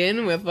let's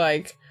begin with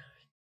like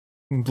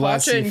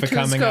bless you for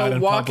coming out in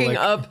walking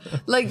public.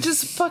 up, like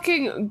just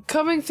fucking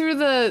coming through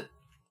the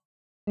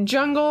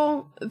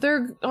jungle.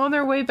 They're on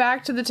their way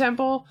back to the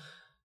temple,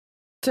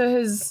 to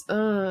his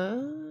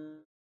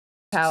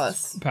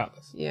palace.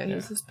 Yeah, he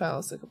uses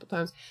palace a couple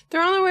times.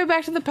 They're on their way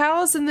back to the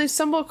palace and they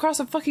stumble across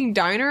a fucking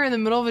diner in the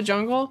middle of a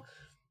jungle.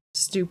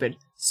 Stupid.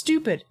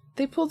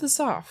 They pulled this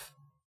off.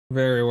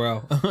 Very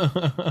well.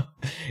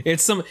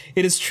 It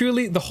is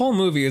truly, the whole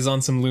movie is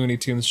on some Looney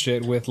Tunes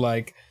shit with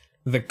like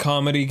the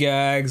comedy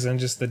gags and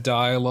just the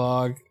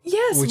dialogue.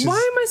 Yes, why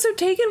am I so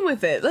taken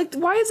with it? Like,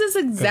 why is this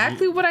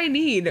exactly what I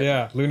need?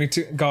 Yeah, Looney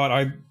Tunes. God,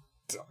 I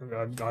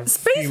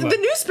the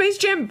new Space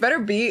Jam better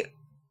be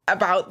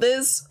about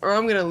this, or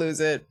I'm gonna lose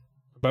it.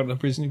 About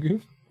Emperor's New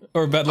Groove,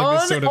 or about like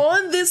this sort of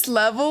on this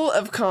level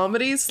of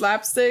comedy,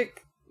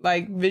 slapstick,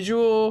 like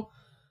visual,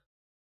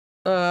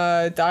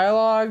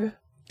 dialogue,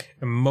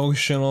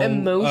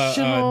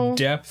 emotional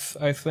depth.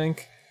 I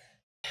think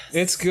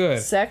it's good.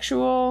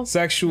 Sexually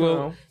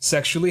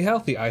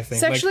healthy. I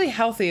think sexually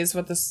healthy is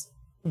what this.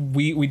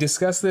 We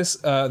discussed this.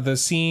 The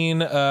scene.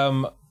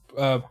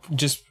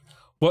 Just.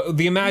 Well,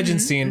 the Imagine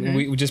scene,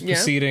 we just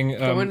proceeding...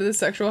 Go into the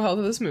sexual health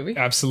of this movie.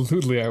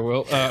 Absolutely, I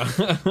will.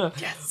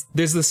 Yes.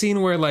 There's the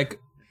scene where, like,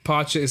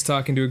 Pacha is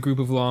talking to a group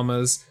of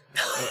llamas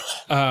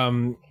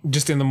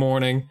just in the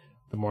morning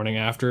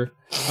after.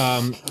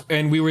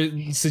 And we were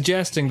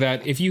suggesting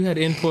that if you had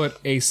input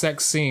a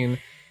sex scene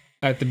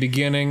at the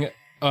beginning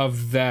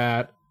of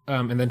that,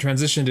 and then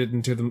transitioned it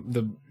into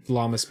the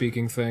llama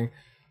speaking thing,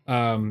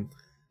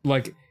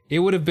 like, it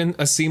would have been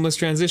a seamless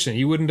transition.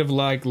 You wouldn't have,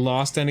 like,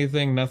 lost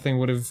anything. Nothing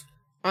would have...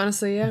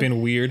 Honestly, yeah.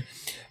 been weird.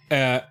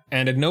 And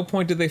at no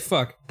point did they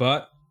fuck,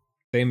 but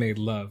they made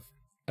love.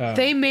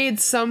 They made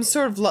some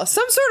sort of love.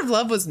 Some sort of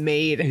love was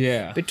made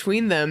Yeah.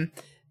 between them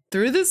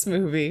through this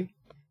movie.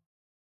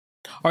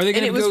 Are they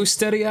going to go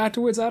steady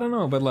afterwards? I don't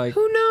know, but like...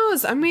 Who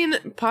knows? I mean,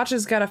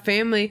 Pacha's got a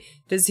family.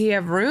 Does he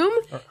have room?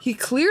 He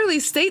clearly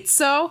states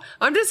so.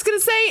 I'm just going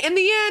to say, in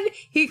the end,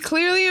 he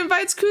clearly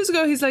invites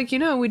Kuzco. He's like,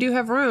 we do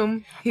have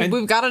room.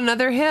 We've got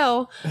another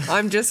hill.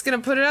 I'm just going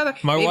to put it out there.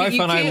 My wife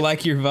and I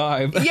like your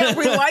vibe. Yeah,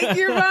 we like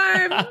your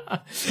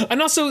vibe.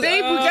 And also...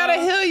 Babe, we got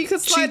a hill you can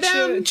slide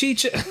down.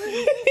 Chicha.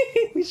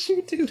 We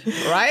sure do.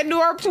 Right into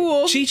our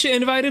pool. Chicha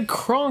invited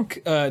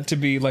Kronk to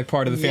be like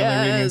part of the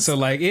family reunion. So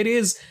like it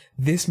is...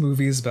 This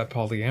movie is about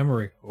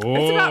polyamory. Oh.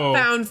 It's about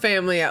found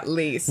family, at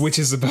least. Which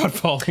is about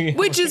polyamory.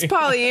 Which is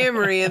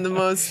polyamory in the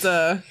most,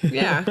 I'd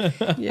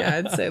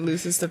say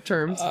loosest of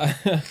terms.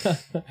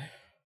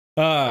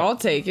 I'll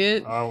take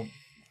it. I'll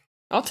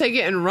take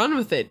it and run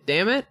with it,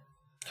 damn it.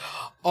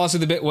 Also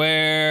the bit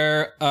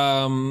where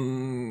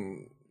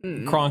Kronk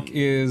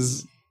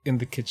is in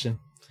the kitchen.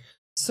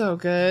 So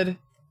good.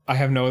 I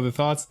have no other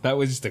thoughts. That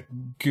was just a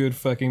good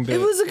fucking bit.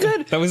 It was a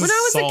good... That was when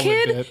I was a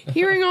kid, bit.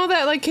 hearing all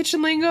that like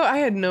kitchen lingo, I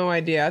had no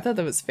idea. I thought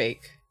that was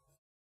fake.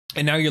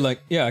 And now you're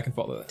like, yeah, I can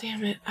follow that.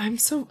 Damn it. I'm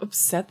so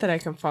upset that I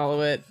can follow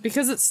it.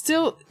 Because it's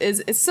still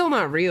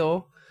not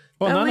real.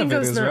 Well, that none of it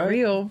lingo's is, not right?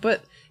 real,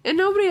 but... And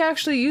nobody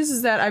actually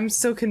uses that. I'm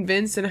so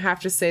convinced and I have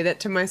to say that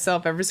to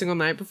myself every single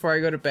night before I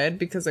go to bed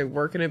because I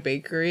work in a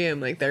bakery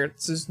and like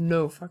there's just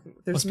no fucking...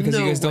 It's because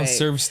you guys don't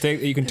serve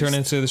steak that you can turn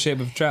into the shape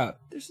of a trap.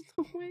 There's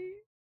no way.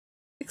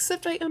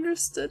 Except I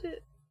understood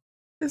it.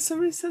 If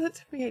somebody said that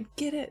to me, I'd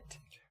get it.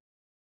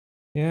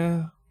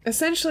 Yeah.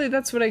 Essentially,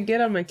 that's what I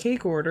get on my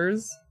cake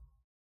orders.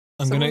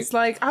 I'm Someone's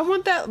like, I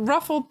want that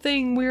ruffled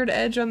thing, weird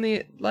edge on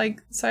the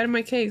like side of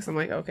my cakes. I'm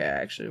like, okay, I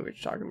actually know what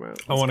you're talking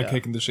about. I want a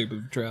cake in the shape of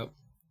a trap.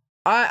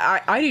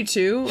 I do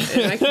too,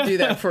 and I can do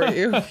that for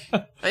you.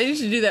 I need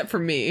to do that for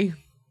me.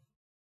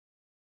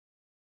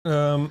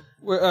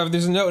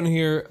 There's a note in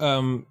here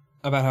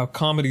about how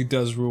comedy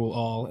does rule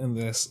all in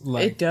this.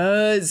 Like, it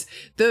does.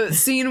 The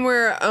scene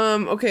where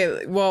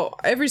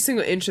every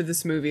single inch of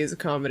this movie is a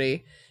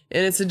comedy,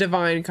 and it's a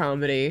divine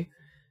comedy.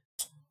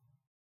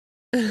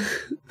 And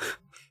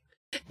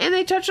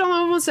they touch on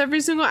almost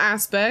every single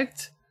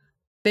aspect.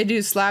 They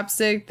do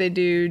slapstick, they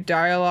do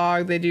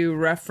dialogue, they do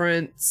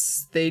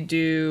reference, they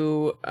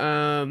do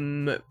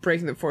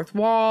breaking the fourth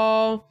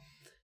wall.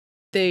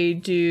 They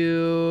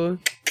do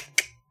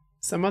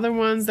some other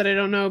ones that I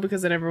don't know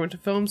because I never went to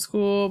film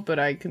school, but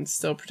I can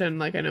still pretend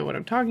like I know what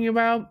I'm talking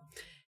about.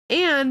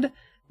 And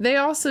they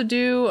also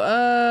do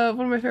one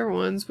of my favorite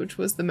ones, which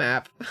was the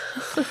map.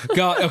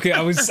 God, okay,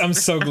 I'm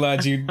so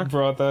glad you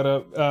brought that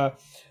up.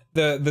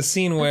 The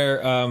scene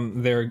where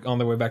they're on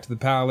their way back to the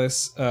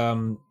palace,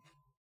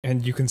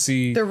 and you can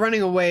see they're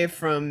running away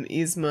from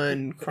Yzma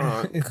and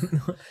Kronk.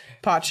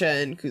 Pacha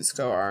and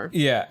Kuzco are.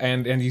 Yeah,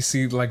 and you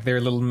see like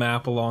their little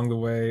map along the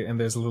way, and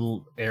there's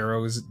little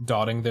arrows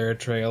dotting their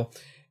trail,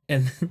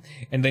 and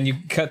then you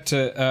cut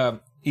to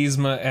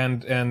Yzma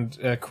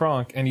and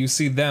Kronk, and you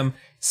see them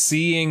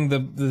seeing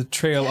the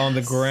trail on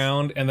the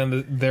ground, and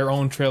then their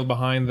own trail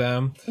behind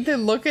them. They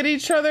look at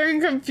each other in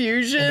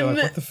confusion. And they're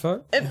like, what the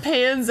fuck? It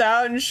pans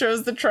out and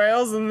shows the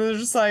trails, and they're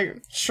just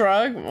like,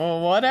 shrug, well,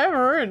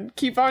 whatever, and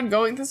keep on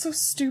going. That's so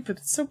stupid.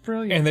 It's so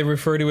brilliant. And they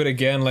refer to it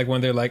again, like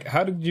when they're like,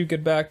 how did you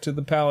get back to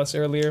the palace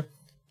earlier?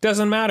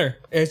 Doesn't matter.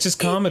 It's just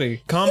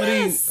comedy.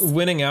 Comedy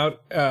winning out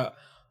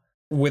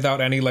without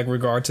any like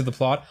regard to the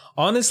plot.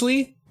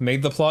 Honestly,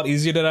 made the plot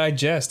easier to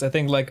digest. I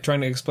think like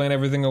trying to explain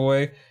everything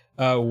away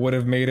would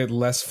have made it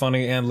less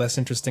funny and less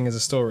interesting as a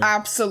story.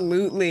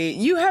 Absolutely.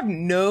 You have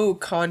no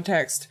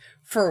context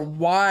for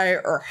why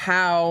or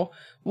how,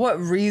 what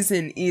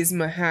reason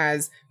Yzma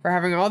has for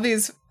having all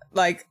these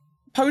like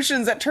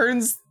potions that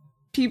turns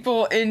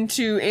people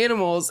into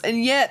animals,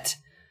 and yet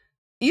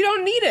you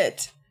don't need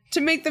it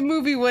to make the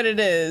movie what it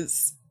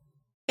is.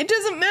 It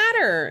doesn't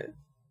matter.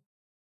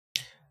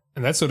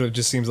 And that sort of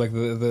just seems like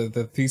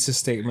the thesis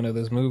statement of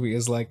this movie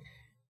is like,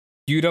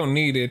 you don't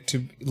need it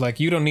to, like,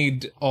 you don't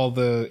need all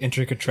the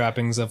intricate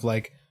trappings of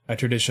like a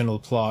traditional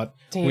plot.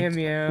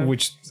 Damn,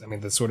 which I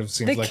mean, that sort of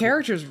seems the like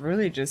characters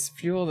really just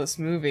fuel this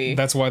movie.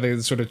 That's why they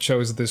sort of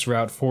chose this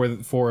route for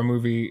a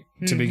movie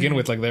to begin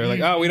with. Like they're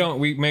like, oh,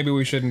 maybe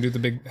we shouldn't do the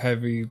big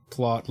heavy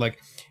plot. Like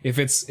if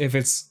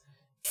it's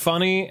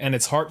funny and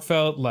it's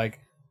heartfelt, like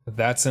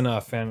that's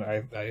enough. And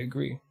I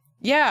agree.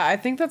 Yeah, I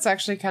think that's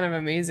actually kind of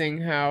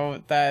amazing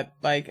how that,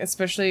 like,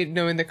 especially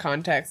knowing the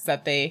context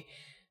that they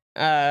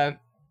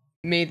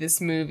made this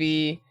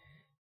movie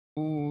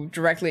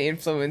directly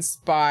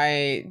influenced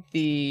by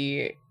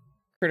the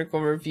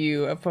critical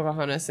review of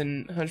Pocahontas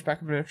and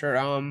Hunchback of Notre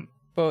Dame,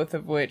 both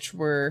of which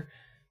were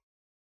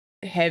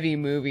heavy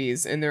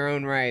movies in their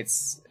own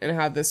rights, and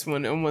how this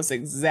one almost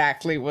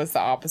exactly was the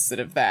opposite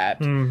of that.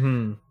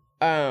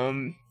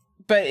 Mm-hmm.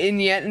 But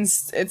yet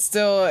it's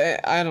still,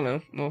 I don't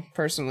know, well,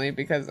 personally,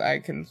 because I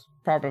can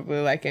probably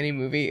like any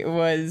movie, it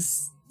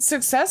was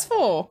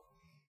successful.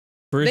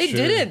 They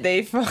did it.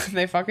 They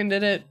fucking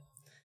did it.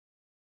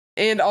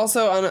 And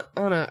also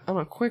on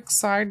a quick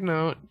side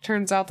note,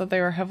 turns out that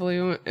they were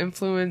heavily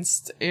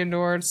influenced and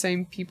or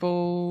same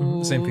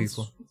people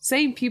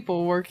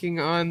working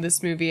on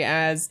this movie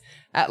as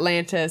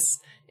Atlantis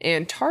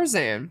and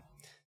Tarzan.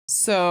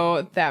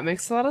 So that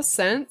makes a lot of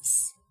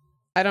sense.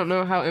 I don't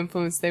know how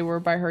influenced they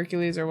were by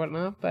Hercules or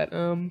whatnot, but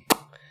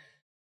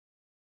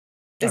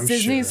it's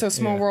Disney, sure. so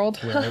small world.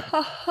 Right.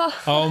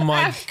 Oh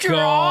my After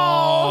god.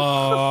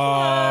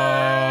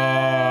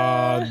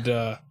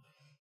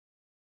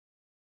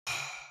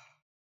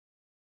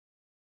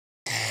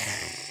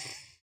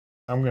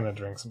 I'm gonna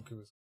drink some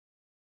Cusco.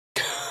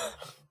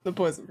 The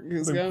poison for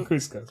Cusco.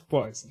 Cusco's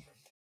poison.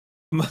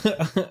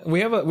 we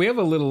have a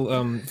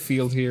little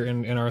field here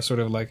in our sort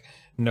of like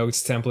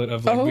notes template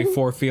of like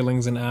before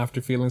feelings and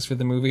after feelings for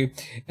the movie,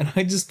 and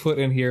I just put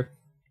in here,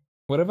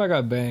 what if I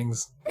got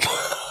bangs?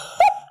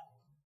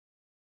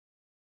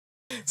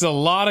 It's a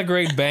lot of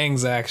great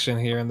bangs action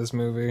here in this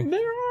movie.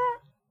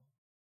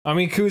 I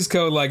mean,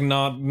 Cusco like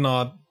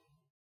not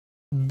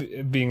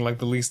being like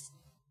the least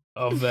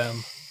of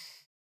them.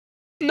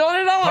 Not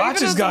at all. Hotch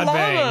has got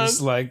bangs,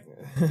 like,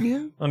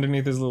 yeah.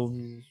 underneath his little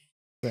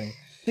thing.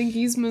 I think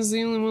he's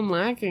the only one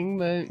lacking,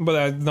 but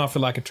Not for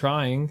lack of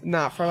trying.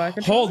 not for lack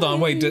of Hold trying. on,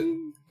 wait.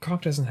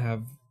 Kronk doesn't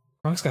have...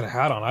 Kronk's got a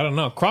hat on. I don't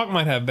know. Kronk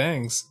might have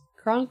bangs.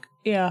 Kronk?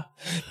 Yeah.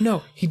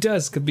 No, he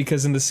does,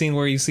 because in the scene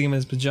where you see him in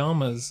his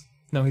pajamas...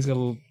 No, he's got a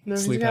little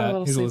sleep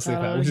hat. He's got a little sleep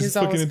hat, which is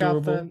fucking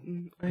adorable.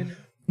 I know.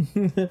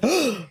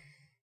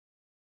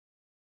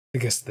 I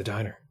guess the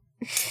diner.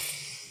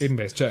 Eden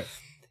base, check.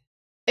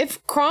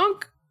 If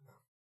Kronk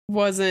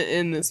wasn't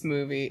in this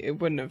movie, it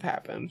wouldn't have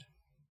happened.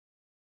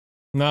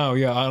 No,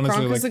 yeah,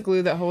 honestly, Kronk is the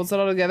glue that holds it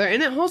all together,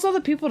 and it holds all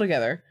the people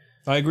together.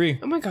 I agree.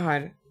 Oh my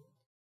god.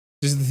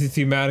 Just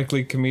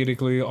thematically,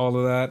 comedically, all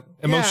of that.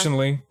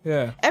 Emotionally,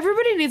 yeah.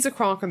 Everybody needs a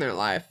Kronk in their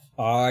life.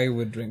 I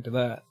would drink to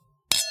that.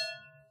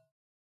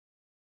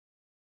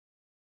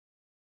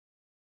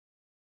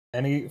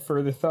 Any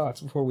further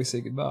thoughts before we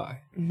say goodbye?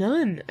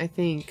 None, I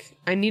think.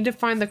 I need to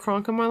find the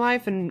Kronk in my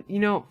life, and,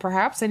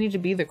 perhaps I need to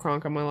be the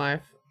Kronk in my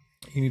life.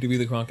 You need to be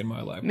the Kronk in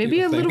my life.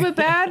 Maybe a little bit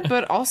bad,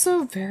 but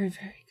also very,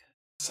 very good.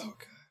 So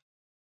good.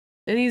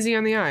 And easy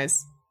on the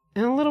eyes.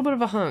 And a little bit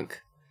of a hunk.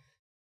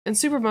 And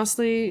super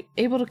muscly,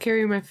 able to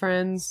carry my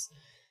friends.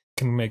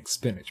 Can make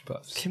spinach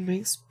puffs. Can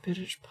make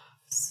spinach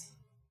puffs.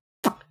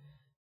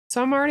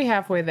 So I'm already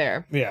halfway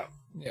there. Yeah.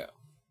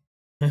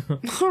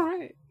 All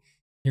right.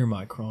 You're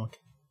my Kronk.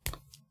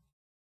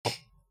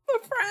 A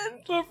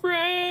friend. A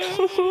friend.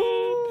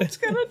 It's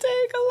gonna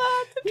take a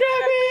lot to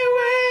drag me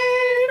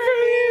away from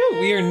you.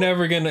 We are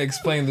never gonna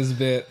explain this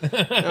bit.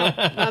 No,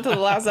 not till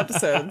the last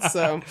episode.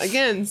 So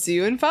again, see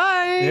you in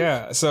 5.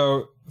 Yeah.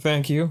 So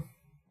thank you.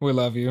 We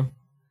love you.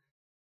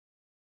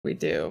 We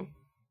do.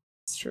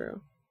 It's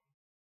true.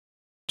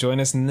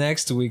 Join us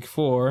next week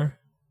for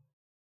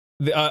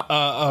the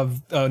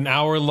an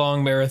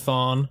hour-long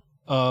marathon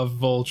of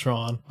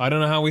Voltron. I don't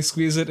know how we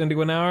squeeze it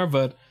into an hour,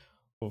 but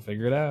we'll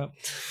figure it out.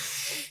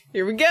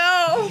 Here we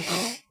go.